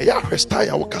eya hwesta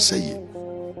ya wo kasa yi.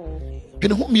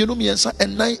 Dwene ho mienu miensa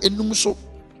enan enum so.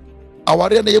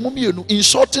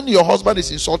 Insulting your husband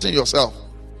is insulting yourself.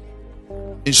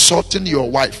 Insulting your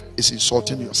wife is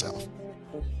insulting yourself.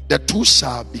 the two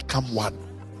shall become one.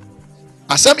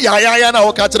 Asem ya na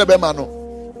oka kire be ma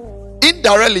no.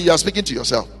 Indirectly you are speaking to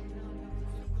yourself.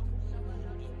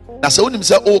 Na se unim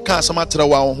se oka asem atere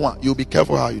wa ho a, you be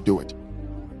careful how you do it.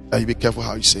 And you be careful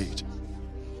how you say it.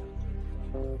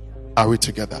 Are we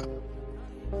together?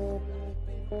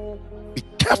 Be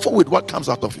careful with what comes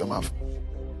out of your mouth.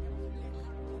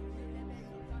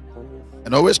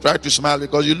 And always try to smile,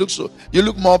 because you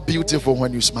look more beautiful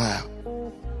when you smile.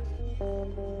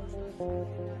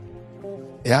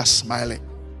 Yeah, smiling.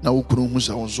 Now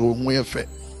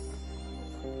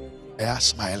yeah,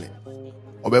 smiling.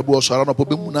 Obebu osara no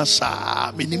pobe muna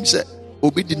sa minim se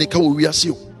obi di neka wo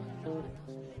wiase o.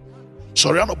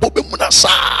 Sorry no pobe muna sa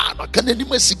no kan ani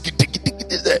masi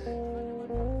gidi ze.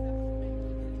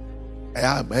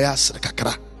 Yeah, sere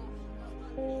kakra.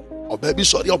 Obebi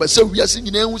sorry obese wiase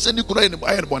nyina hu se ni kunu ni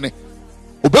ayen bone.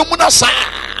 Obe muna sa.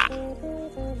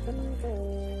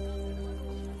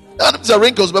 And the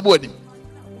wrinkles bebu anim.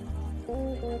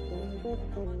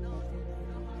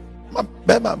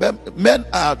 Men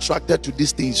are attracted to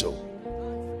these things. So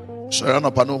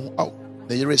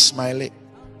they smiling.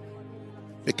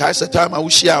 Because the time I will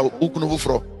share ukunu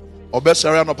fro, or best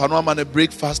around upon man a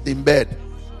breakfast in bed,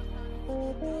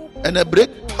 and a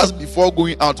breakfast before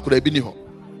going out could have been here.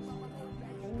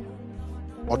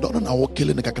 Or don't know what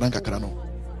killing the kakran.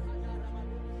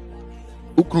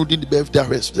 Ukunu didn't birthday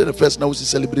rest. The first now is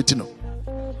celebrating,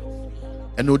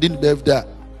 and who didn't birthday.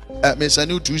 Miss I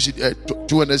knew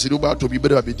 200 about to be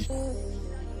better. I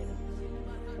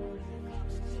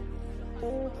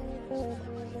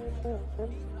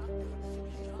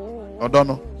don't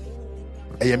know.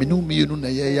 I am new me, no, I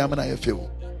am and I feel.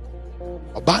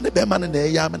 A banner bearman and I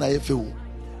am and I feel.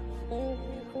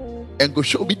 And go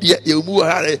show me the you move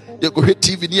you go hit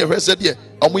TV near her said, yeah,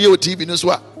 and we have TV in as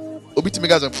well. Obit me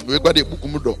guys, we got a book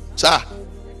mudo. Sir,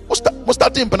 what's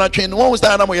that in Panatrain? One was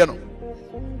that Amoyano.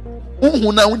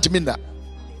 Unhuna untimina.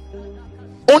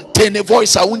 Untene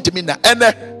voice a untimina.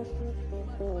 Ene.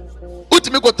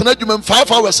 Utimi go tena dwuma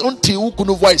 5 hours unti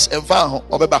ukunu voice enfa ho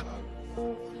obeba.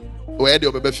 Where the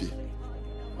obeba fi.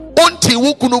 Unti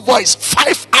ukunu voice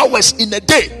 5 hours in a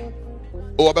day.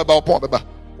 O obeba opon obeba.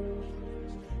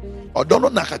 Odono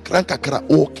na kakra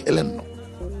o kelen no.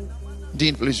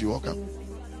 Dean, please you welcome.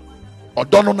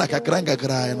 Odono na kakra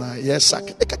na yes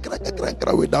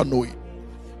kakra without knowing.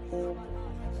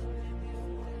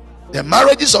 The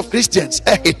marriages of Christians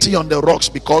are hitting on the rocks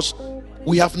because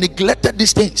we have neglected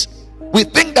these things. We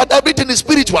think that everything is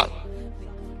spiritual.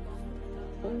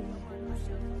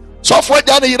 So for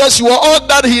that, you are all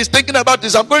that he is thinking about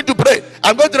is I'm going to pray.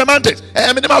 I'm going to the mountains.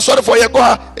 I'm sorry for you.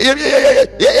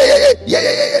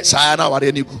 Yeah. Sayana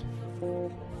wareniku.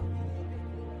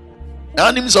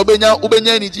 Anim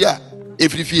ubenya ni dia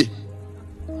efrifie.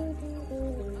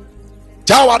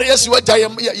 Jawari esiwa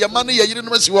yamani yayiri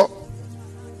no masiwo.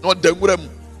 Not the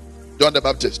John the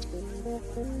Baptist.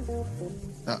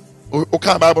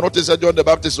 Okay, Bible not say John the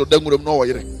Baptist or Dengurum no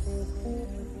way.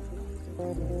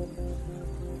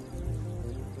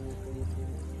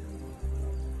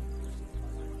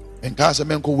 And Casa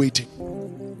Menko waiting.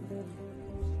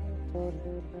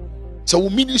 So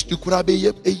ministry could be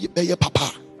a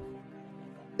papa.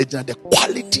 It's not the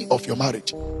quality of your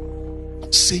marriage.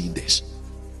 I'm saying this.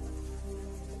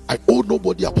 I owe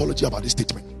nobody apology about this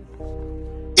statement.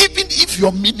 Even if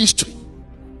your ministry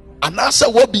and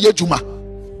answer what be a juma,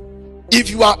 if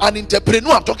you are an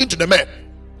entrepreneur, I'm talking to the men.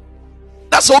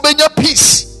 That's obenya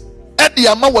peace. At the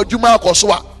amount of juma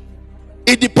koswa.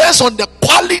 It depends on the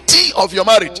quality of your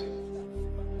marriage.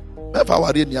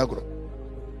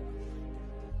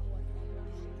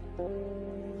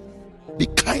 Be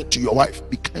kind to your wife.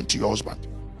 Be kind to your husband.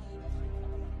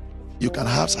 You can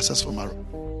have successful marriage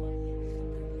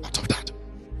out of that.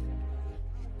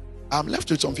 I'm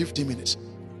left with some 15 minutes.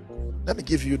 Let me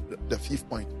give you the 5th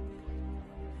point.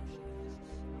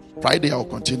 Friday I'll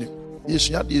continue.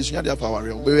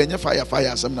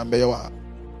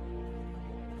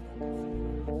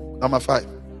 Number 5.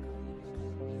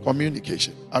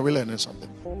 Communication. I will learn something.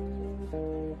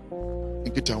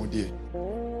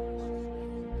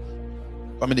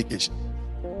 Communication.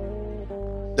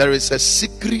 There is a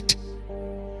secret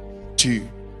to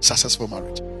successful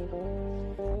marriage.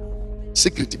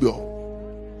 Secret to be all.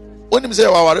 When you say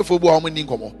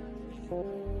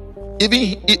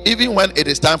even when it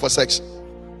is time for sex,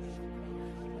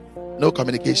 no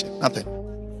communication, nothing.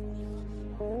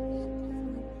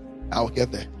 I'll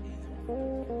get there.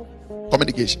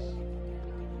 Communication.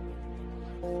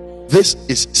 This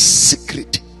is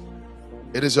secret.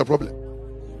 It is your problem.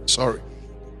 Sorry.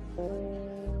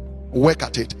 Work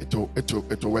at it. It will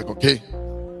work, okay?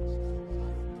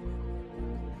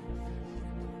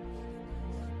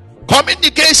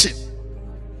 Communication.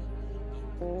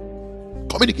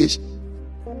 Communication.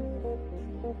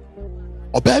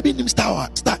 O baby nim star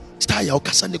ya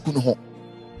okasa ne kunu ho.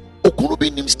 Okunu bi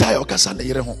nim star ya okasa ne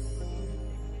yere ho.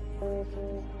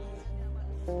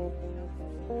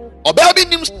 O baby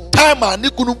nim time a ne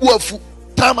kunu bu afu,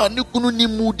 time a ne kunu ni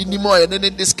mood ni mo ya ne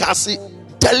discuss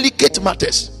delicate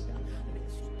matters.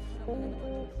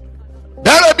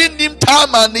 There be nim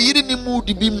time a ne yere ni mood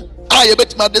bi a ye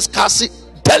betima discuss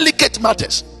delicate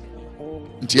matters.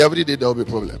 Until every day there will be a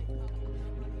problem.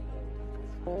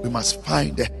 We must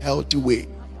find a healthy way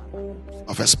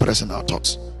of expressing our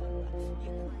thoughts.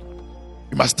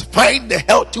 We must find a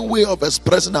healthy way of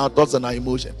expressing our thoughts and our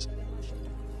emotions.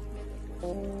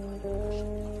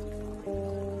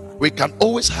 We can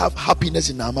always have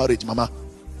happiness in our marriage, Mama,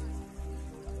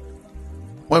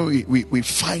 when we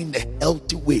find a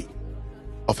healthy way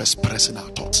of expressing our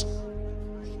thoughts.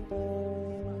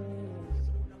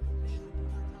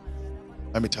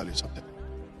 Let me tell you something.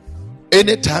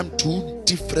 Anytime two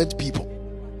different people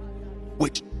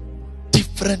with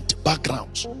different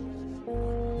backgrounds,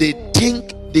 they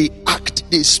think, they act,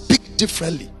 they speak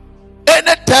differently.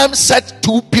 Anytime such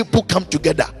two people come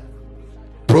together,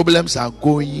 problems are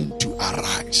going to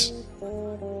arise.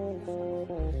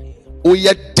 Or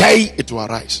yet day it will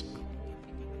arise.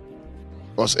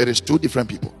 Because it is two different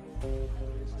people.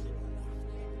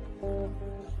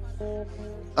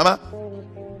 Mama,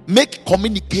 make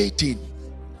communicating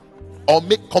or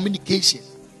make communication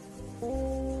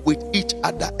with each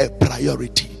other a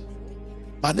priority.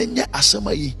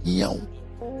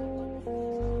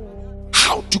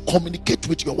 How to communicate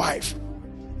with your wife.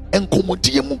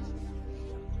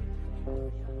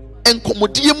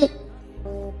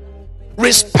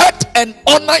 Respect and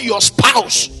honor your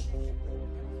spouse.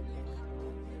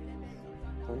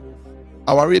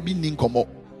 Our ninkomo.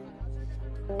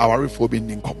 Our phobia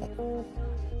ninkomo.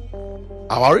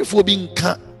 Our phobia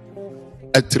can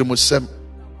etrimusem.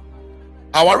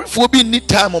 Our phobia need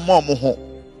time or more.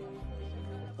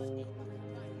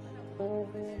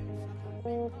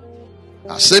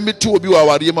 Send me to you.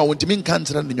 Our Rima won't mean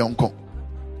cancer and yonko.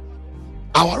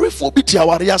 Our phobia,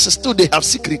 our reas still they have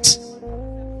secrets.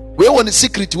 We want a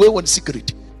secret, we want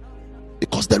secret.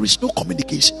 Because there is no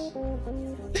communication.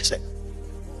 Listen,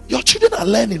 your children are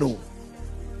learning.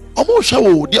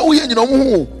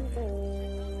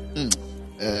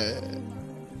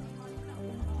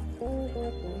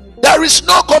 There is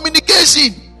no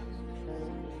communication.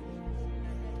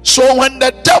 So when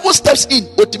the devil steps in,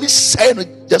 what we say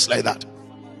just like that.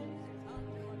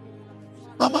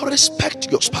 Mama,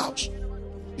 respect your spouse,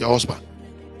 your husband.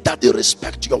 Daddy,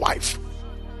 respect your wife.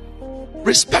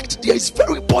 Respect there is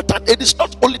very important. It is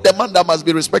not only the man that must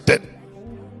be respected,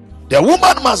 the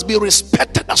woman must be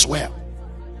respected as well.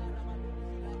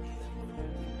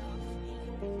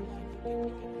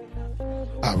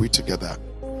 Are we together?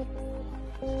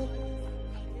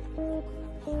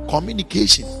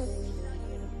 Communication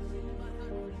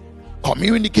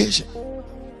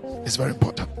is very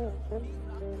important.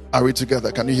 Are we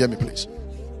together? Can you hear me, please?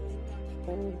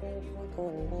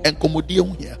 And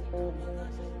here.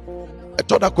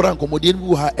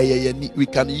 We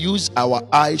can use our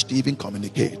eyes to even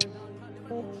communicate.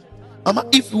 Mama,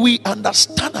 if we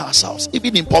understand ourselves,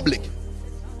 even in public,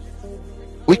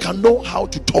 we can know how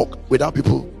to talk without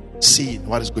people seeing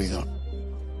what is going on.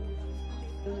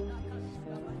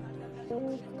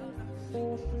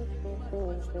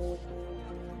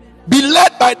 Be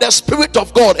led by the Spirit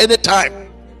of God anytime.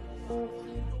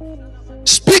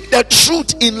 Speak the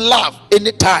truth in love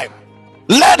anytime.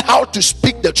 Learn how to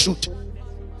speak the truth.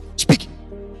 Speak.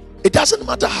 It doesn't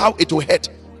matter how it will hurt.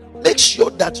 Make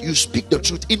sure that you speak the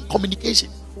truth in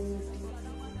communication.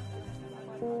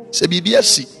 Say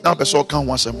BBFC. Now person can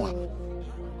want someone.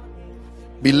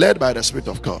 Be led by the Spirit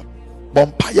of God.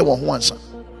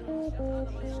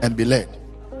 And be led.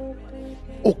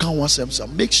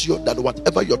 Make sure that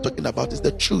whatever you're talking about is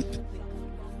the truth.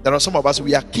 There are some of us,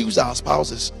 we accuse our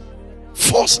spouses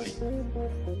falsely.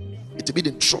 It be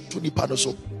the truth to the panel.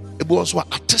 So it was what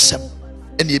attesem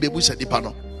and the baby said the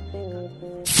panel.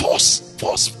 Falsely.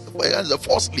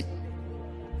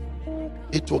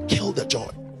 It will kill the joy.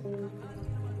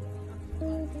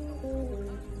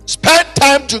 Spend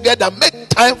time together. Make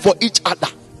time for each other.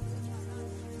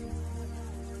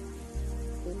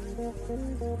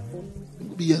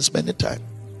 Be and spending time.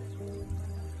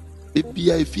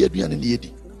 Maybe I fear the end.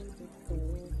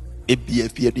 Maybe I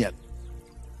fear the end.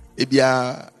 Maybe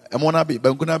I'm gonna be,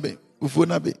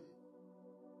 Ufunabe.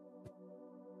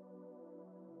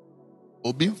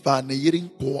 Obin fan a yearing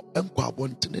poor and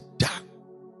quabontin da.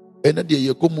 And a day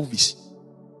you go movies.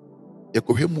 You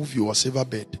could hear movie or silver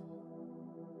bed.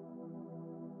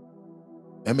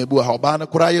 Emebu ha oba na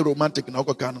kura ye romantic na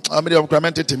okoka no. Amede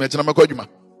romantic teme na makọ adwuma.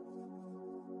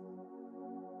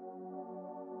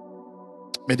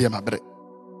 Media mabre.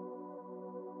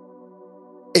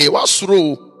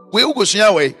 Wasro we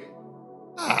ugosua we.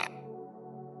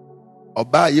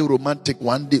 Oba ye romantic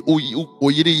one day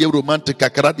oyiri ye romantic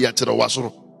kakra de akyere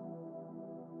wasoro.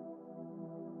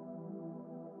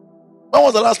 When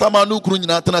was the last time I knew kuru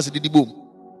nyina atena se didi bom?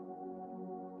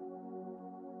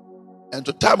 And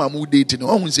to time amu dating no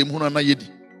ohun se mu na yedi.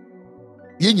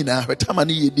 Ye nyina hwe time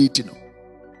na ye dating no.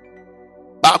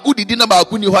 Ba ku didi na ba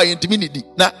ku ni ho ayentimi ni di.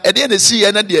 Na ede na si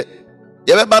ye na de ye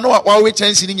be ba no wa we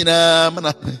chance ni nyina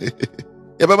mana.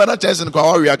 Ye be ba na chance ni kwa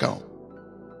wa we aka ho.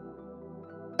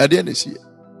 Ede na si ye.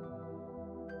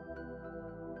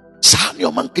 Sa ni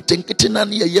o man ketenkete na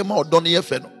ne ye ma odo ne ye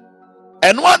fe no.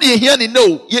 And one you hear,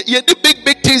 no, you do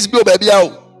big things, be baby.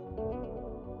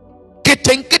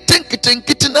 Kitten,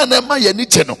 and a my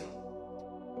niteno.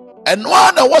 And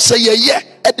one I was a year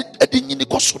at the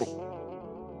Kosoro.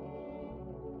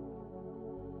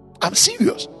 I'm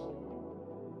serious.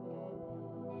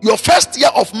 Your first year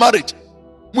of marriage,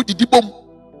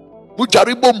 Mudibom,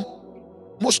 Mujaribom,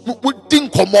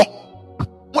 Mudinkomo,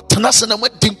 Mutanasana,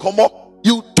 Mudinkomo.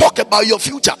 You talk about your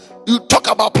future. You talk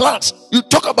about plans. You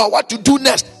talk about what to do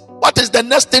next. What is the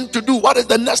next thing to do? What is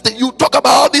the next thing? You talk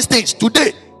about all these things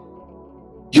today.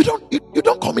 You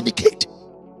don't communicate.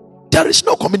 There is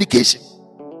no communication.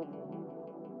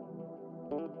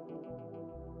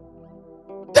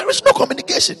 There is no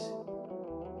communication.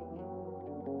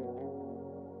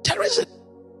 There isn't.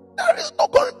 There is no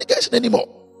communication anymore.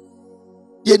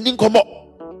 Ye ninkomo,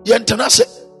 ye internase,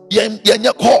 ye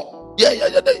nyako,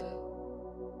 ye.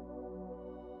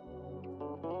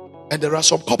 And there are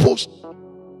some couples,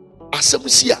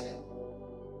 asemusia,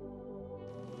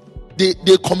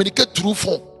 they communicate through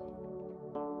phone.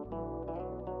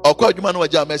 Or call you man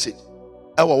with your message.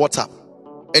 Our WhatsApp.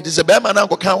 And it's a bad man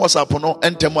uncle can WhatsApp no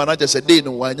and tell one just a day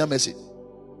no one your message.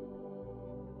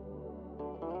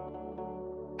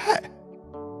 Hey,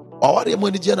 or what are you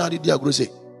going to generally diagnose?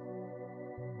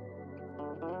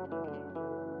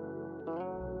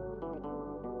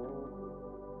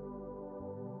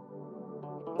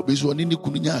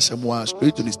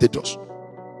 Straight to the status.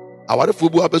 Our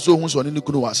football episode who's on in the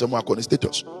Kunu was on the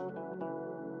status.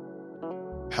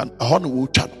 And a honor will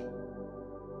chat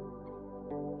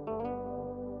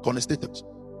on the status.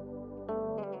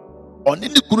 On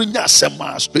in the Kununya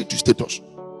Sema straight to status.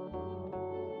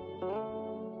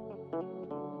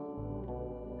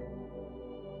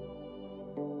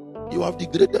 You have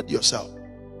degraded yourself.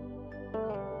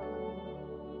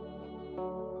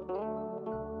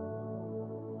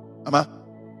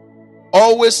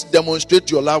 Always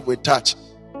demonstrate your love with touch.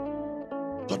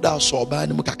 I thought that saw by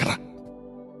the mukakra.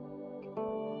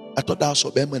 I thought that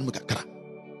saw by the mukakra.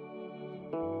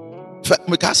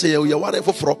 Mukase, you are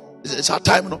whatever for. It's our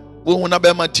time, no. We want to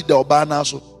be my tida or banana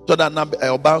so. To that number,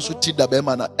 or banso tida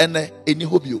bemana, and any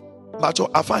hope you. But you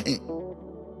are fine.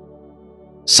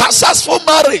 Successful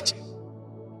marriage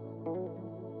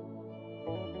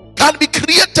can be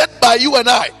created by you and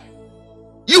I.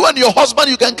 You and your husband,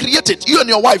 you can create it. You and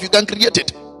your wife, you can create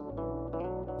it.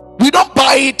 We don't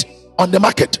buy it on the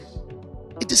market.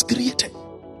 It is created.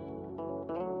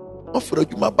 And our phone,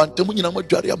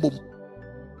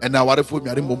 and our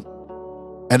phone,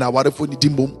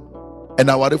 and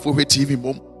our phone, TV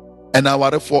mom, and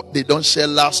our phone. They don't share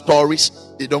love stories.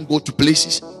 They don't go to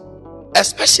places,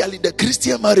 especially the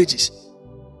Christian marriages.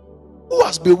 Who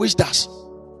has bewitched us?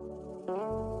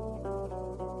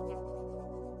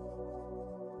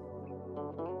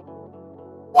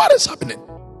 What is happening?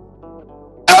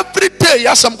 Every day, you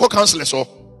have some co-counselors. So,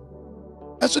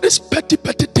 and so these petty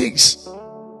things,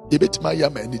 they bet my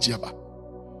yam energy about.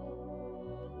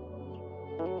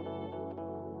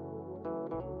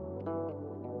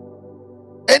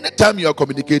 Anytime you are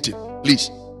communicating,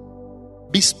 please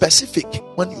be specific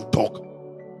when you talk,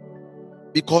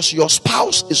 because your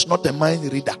spouse is not a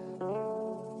mind reader.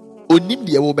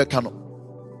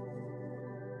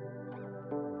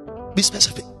 Be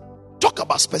specific. Talk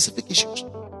about specific issues.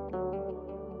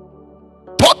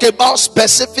 Talk about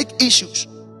specific issues.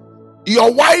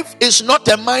 Your wife is not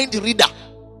a mind reader.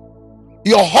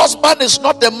 Your husband is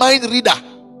not a mind reader.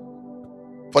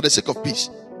 For the sake of peace.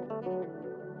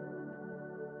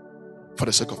 For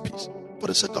the sake of peace. For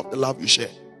the sake of the love you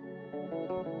share.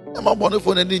 I'm on the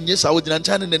phone and yes, I would not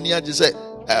turn in the near to say,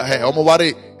 hey, I'm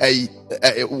worried.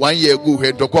 1 year ago,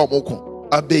 here to come.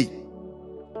 Obey.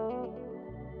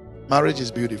 Marriage is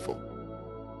beautiful.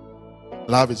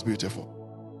 Love is beautiful.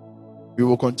 We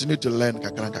will continue to learn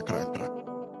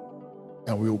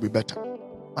and we will be better.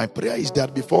 My prayer is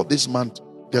that before this month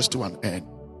gets to an end,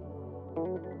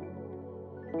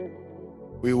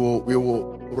 we will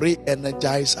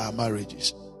re-energize our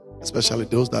marriages, especially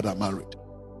those that are married.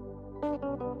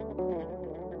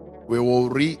 We will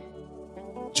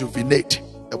rejuvenate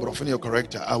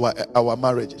our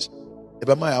marriages.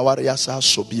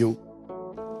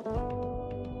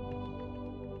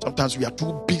 Sometimes we are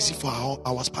too busy for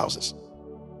our spouses.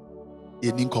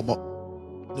 No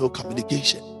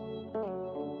communication.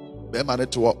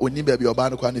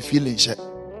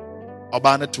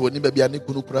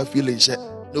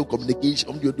 No communication.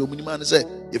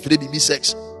 If they be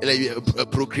sex,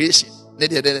 procreation. When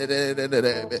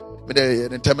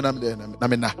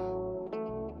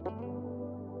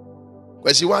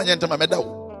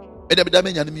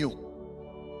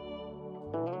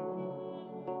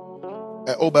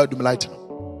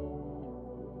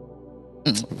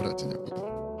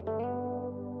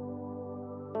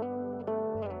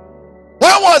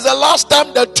was the last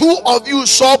time the two of you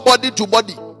saw body to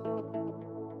body?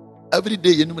 Every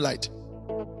day you light.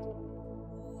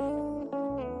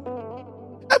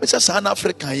 I'm just an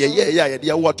African.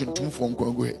 Yeah. What in two phone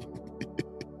go ahead.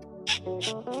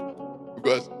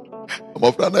 Because I'm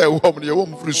a friend. I'm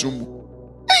home free soon.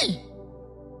 Hey,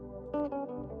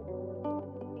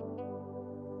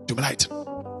 to light.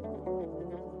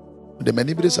 The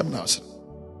many breeds some now.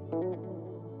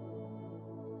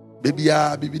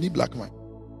 Baby, ni black man.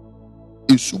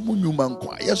 Isumu nyuma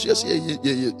kwa. Yes.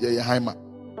 Yeah. Haima.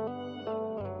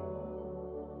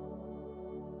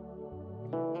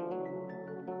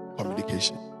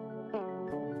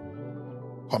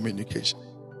 Communication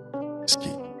is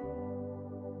key.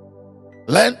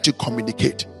 Learn to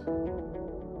communicate.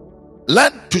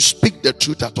 Learn to speak the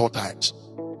truth at all times.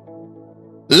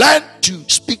 Learn to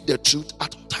speak the truth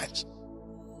at all times.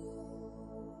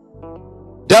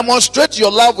 Demonstrate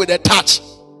your love with a touch.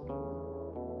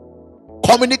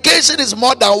 Communication is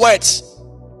more than words.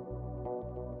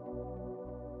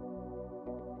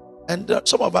 And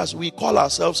some of us, we call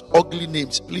ourselves ugly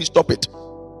names. Please stop it.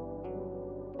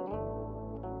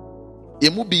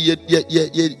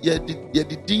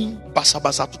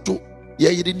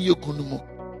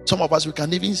 Some of us, we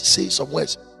can even say some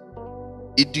words.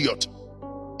 Idiot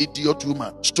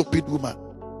woman, stupid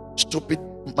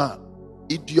man,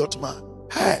 idiot man.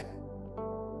 Hey,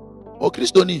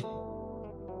 Christoni,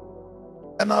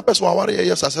 and our person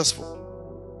are successful.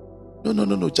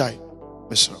 No, Jai,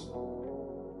 Mr.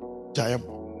 Jai,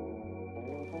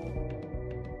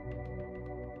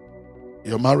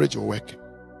 your marriage will work.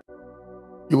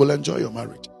 You will enjoy your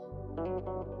marriage.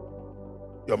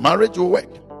 Your marriage will work.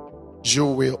 You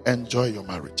will enjoy your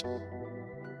marriage.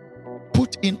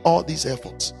 Put in all these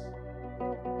efforts.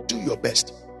 Do your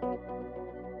best.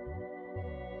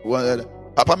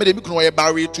 Papa made me know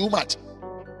barry too much.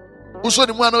 Who saw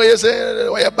the one who say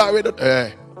why barry?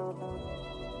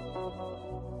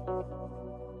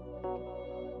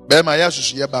 Bema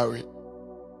yasu ye barry.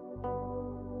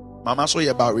 Mama so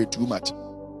ye barry too much.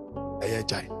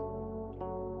 Jai.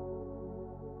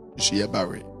 You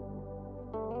barry.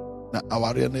 Na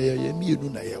aware na ye mienu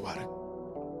na ye ware.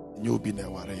 Nyobi na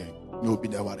ware ye. Nyobi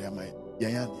na ware mai.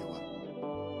 Yan ye ware.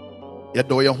 Ye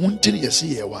do ye huntin ye si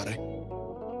ye ware.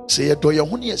 Say ye do ye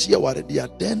hun ye si ye ware dia,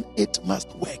 then it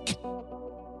must work.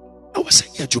 I was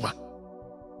saying ye juma.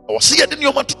 I was saying den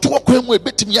yo ma to akwan mu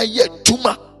ebetimi ye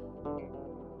juma.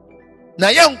 Na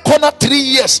ye nkona 3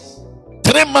 years,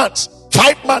 3 months,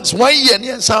 5 months, 1 year ni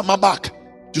ensa ma back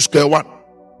to square one.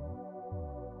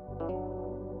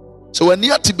 So when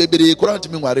you ati baby kura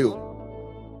ntimi nware o.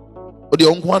 O de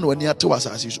onko an when you ati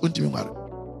wasase so ntimi nware.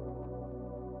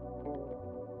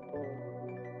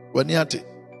 When you ati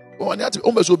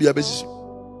o meso bia besisi.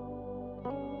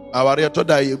 Aware to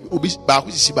dai obi ba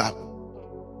ku sisi ba.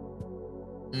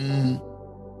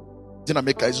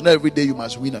 Dynamic is not every day you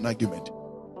must win an argument.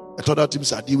 I thought that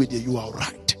teams are deal with you are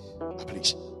right.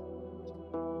 Please.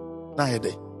 Now a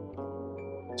day.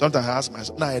 Sometimes I ask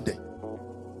myself, now a day.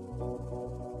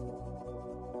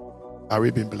 Are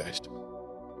we being blessed?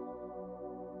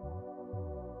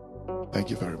 Thank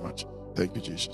you very much. Thank you, Jesus.